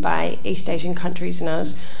pursued by East Asian countries, and I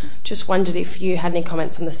was just wondered if you had any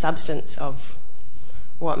comments on the substance of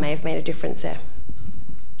what may have made a difference there.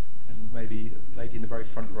 And maybe lady in the very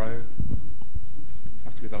front row,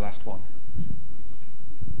 have to be the last one.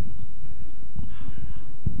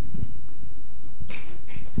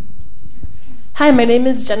 Hi, my name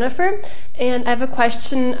is Jennifer, and I have a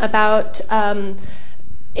question about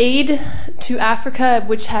aid to Africa,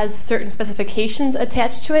 which has certain specifications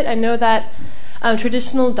attached to it. I know that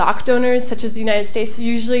traditional DOC donors, such as the United States,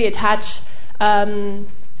 usually attach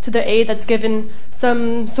to their aid that's given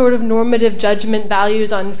some sort of normative judgment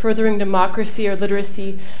values on furthering democracy or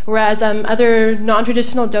literacy, whereas other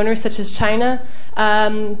non-traditional donors, such as China,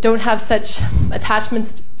 don't have such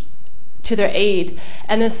attachments to their aid.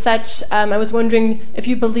 And as such, I was wondering if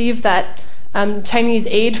you believe that Chinese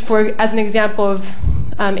aid, as an example of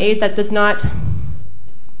aid that does not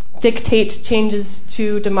dictate changes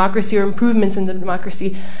to democracy or improvements in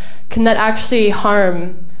democracy, can that actually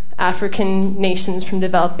harm African nations from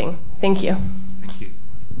developing? Thank you. Thank you.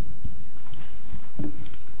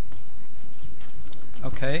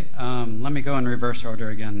 Okay, let me go in reverse order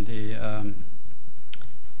again.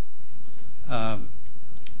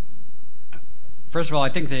 First of all, I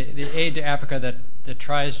think the aid to Africa that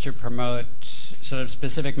tries to promote sort of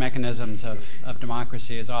specific mechanisms of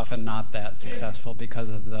democracy is often not that successful because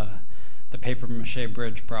of the papier-mâché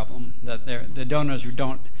bridge problem. That the donors who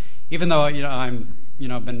don't, even though I'm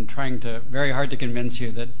been trying very hard to convince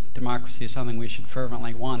you that democracy is something we should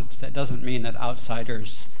fervently want, that doesn't mean that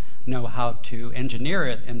outsiders know how to engineer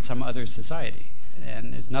it in some other society.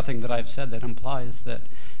 And there's nothing that I've said that implies that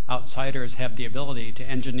outsiders have the ability to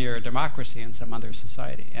engineer democracy in some other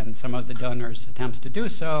society, and some of the donors' attempts to do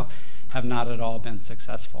so have not at all been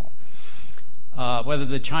successful. Whether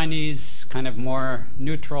the Chinese kind of more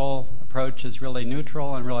neutral approach is really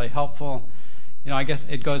neutral and really helpful, I guess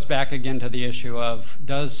it goes back again to the issue of,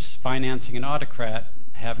 does financing an autocrat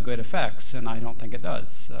have good effects? And I don't think it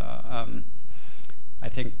does. I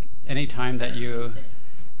think any time that you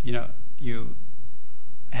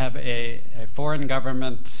have a foreign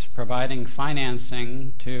government providing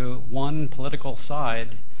financing to one political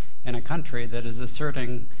side in a country that is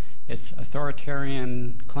asserting its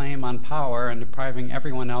authoritarian claim on power and depriving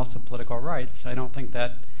everyone else of political rights, I don't think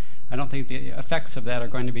the effects of that are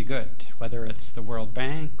going to be good, whether it's the World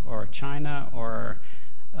Bank or China or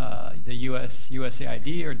the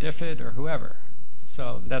USAID or DFID or whoever.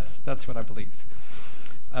 So that's what I believe.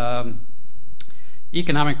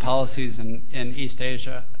 Economic policies in East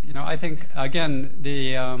Asia. I think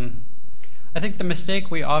again I think the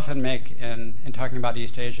mistake we often make in talking about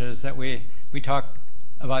East Asia is that we talk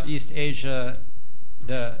about East Asia.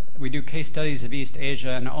 We do case studies of East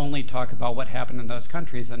Asia and only talk about what happened in those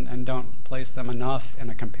countries and don't place them enough in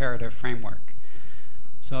a comparative framework.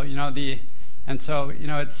 So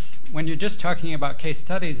it's when you're just talking about case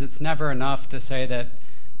studies, it's never enough to say that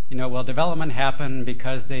well, development happened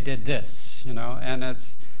because they did this, and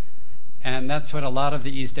that's what a lot of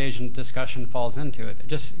the East Asian discussion falls into. It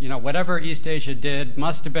just whatever East Asia did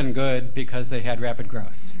must have been good because they had rapid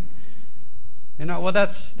growth. Well,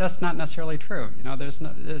 that's not necessarily true.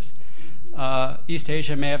 East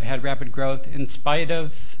Asia may have had rapid growth in spite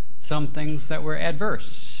of some things that were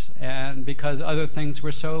adverse, and because other things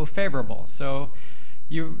were so favorable. So,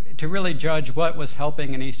 to really judge what was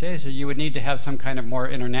helping in East Asia, you would need to have some kind of more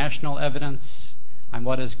international evidence on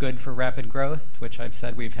what is good for rapid growth, which I've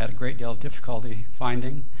said we've had a great deal of difficulty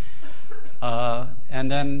finding.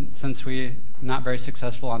 And then, since we're not very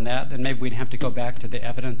successful on that, then maybe we'd have to go back to the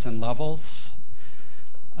evidence and levels.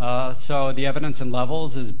 So the evidence and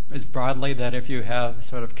levels is broadly that if you have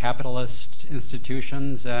sort of capitalist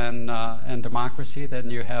institutions and democracy, then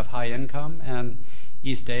you have high income, and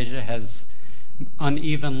East Asia has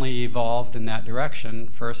unevenly evolved in that direction,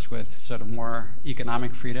 first with sort of more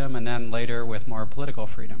economic freedom and then later with more political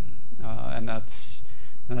freedom. And that's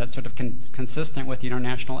sort of consistent with the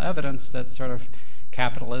international evidence that sort of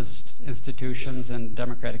capitalist institutions and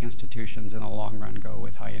democratic institutions in the long run go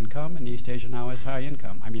with high income, and East Asia now is high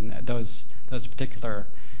income. I mean, those particular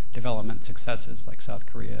development successes like South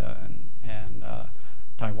Korea and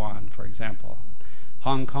Taiwan, for example.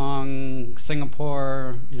 Hong Kong,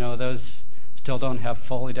 Singapore, those still don't have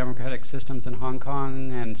fully democratic systems in Hong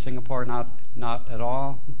Kong, and Singapore not at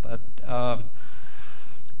all. But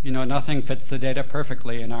nothing fits the data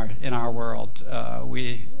perfectly in our world.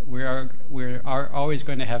 We are always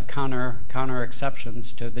going to have counter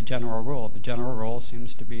exceptions to the general rule. The general rule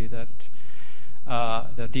seems to be that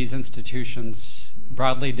these institutions,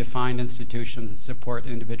 broadly defined institutions that support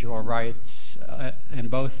individual rights,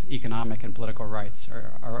 and both economic and political rights,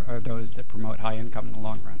 are those that promote high income in the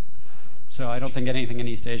long run. So I don't think anything in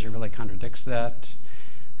East Asia really contradicts that.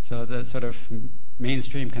 So the sort of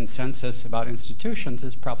mainstream consensus about institutions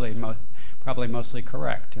is probably mostly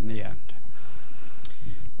correct in the end.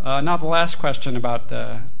 Now the last question about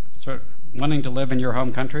sort of wanting to live in your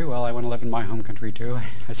home country. Well, I want to live in my home country too.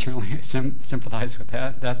 I certainly sympathize with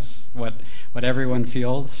that. That's what everyone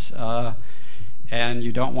feels. And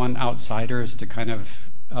you don't want outsiders to kind of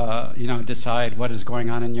decide what is going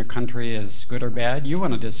on in your country is good or bad. You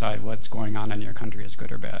want to decide what's going on in your country is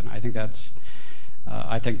good or bad. And I think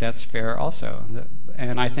that's fair also.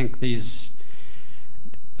 And I think these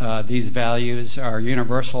values are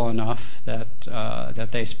universal enough that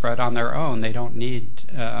they spread on their own. They don't need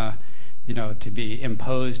to be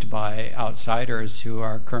imposed by outsiders who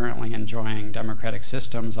are currently enjoying democratic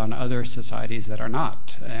systems on other societies that are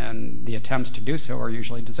not. And the attempts to do so are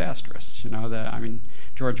usually disastrous.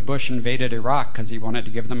 George Bush invaded Iraq because he wanted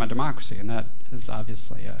to give them a democracy, and that is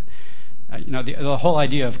obviously the whole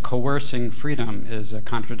idea of coercing freedom is a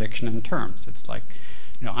contradiction in terms. It's like,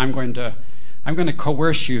 I'm going to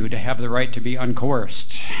coerce you to have the right to be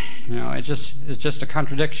uncoerced. It's just a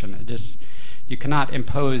contradiction. You cannot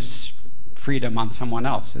impose freedom on someone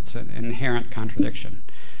else. It's an inherent contradiction.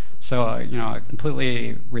 So I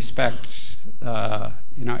completely respect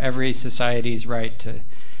every society's right to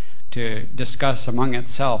discuss among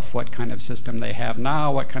itself what kind of system they have now,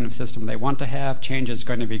 what kind of system they want to have. Change is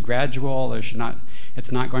going to be gradual. It's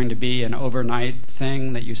not going to be an overnight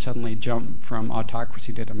thing that you suddenly jump from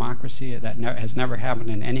autocracy to democracy. That has never happened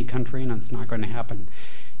in any country, and it's not going to happen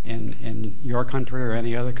in your country or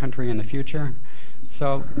any other country in the future.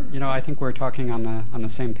 So, I think we're talking on the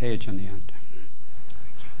same page in the end.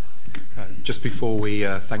 Just before we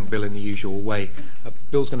thank Bill in the usual way,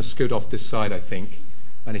 Bill's going to scoot off this side, I think.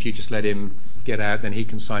 And if you just let him get out, then he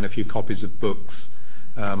can sign a few copies of books.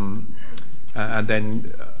 And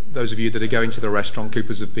then those of you that are going to the restaurant,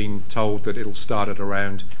 Cooper's have been told that it'll start at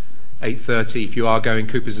around 8:30. If you are going,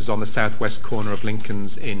 Cooper's is on the southwest corner of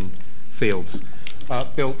Lincoln's Inn Fields.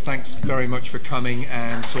 Bill, thanks very much for coming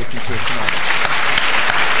and talking to us tonight.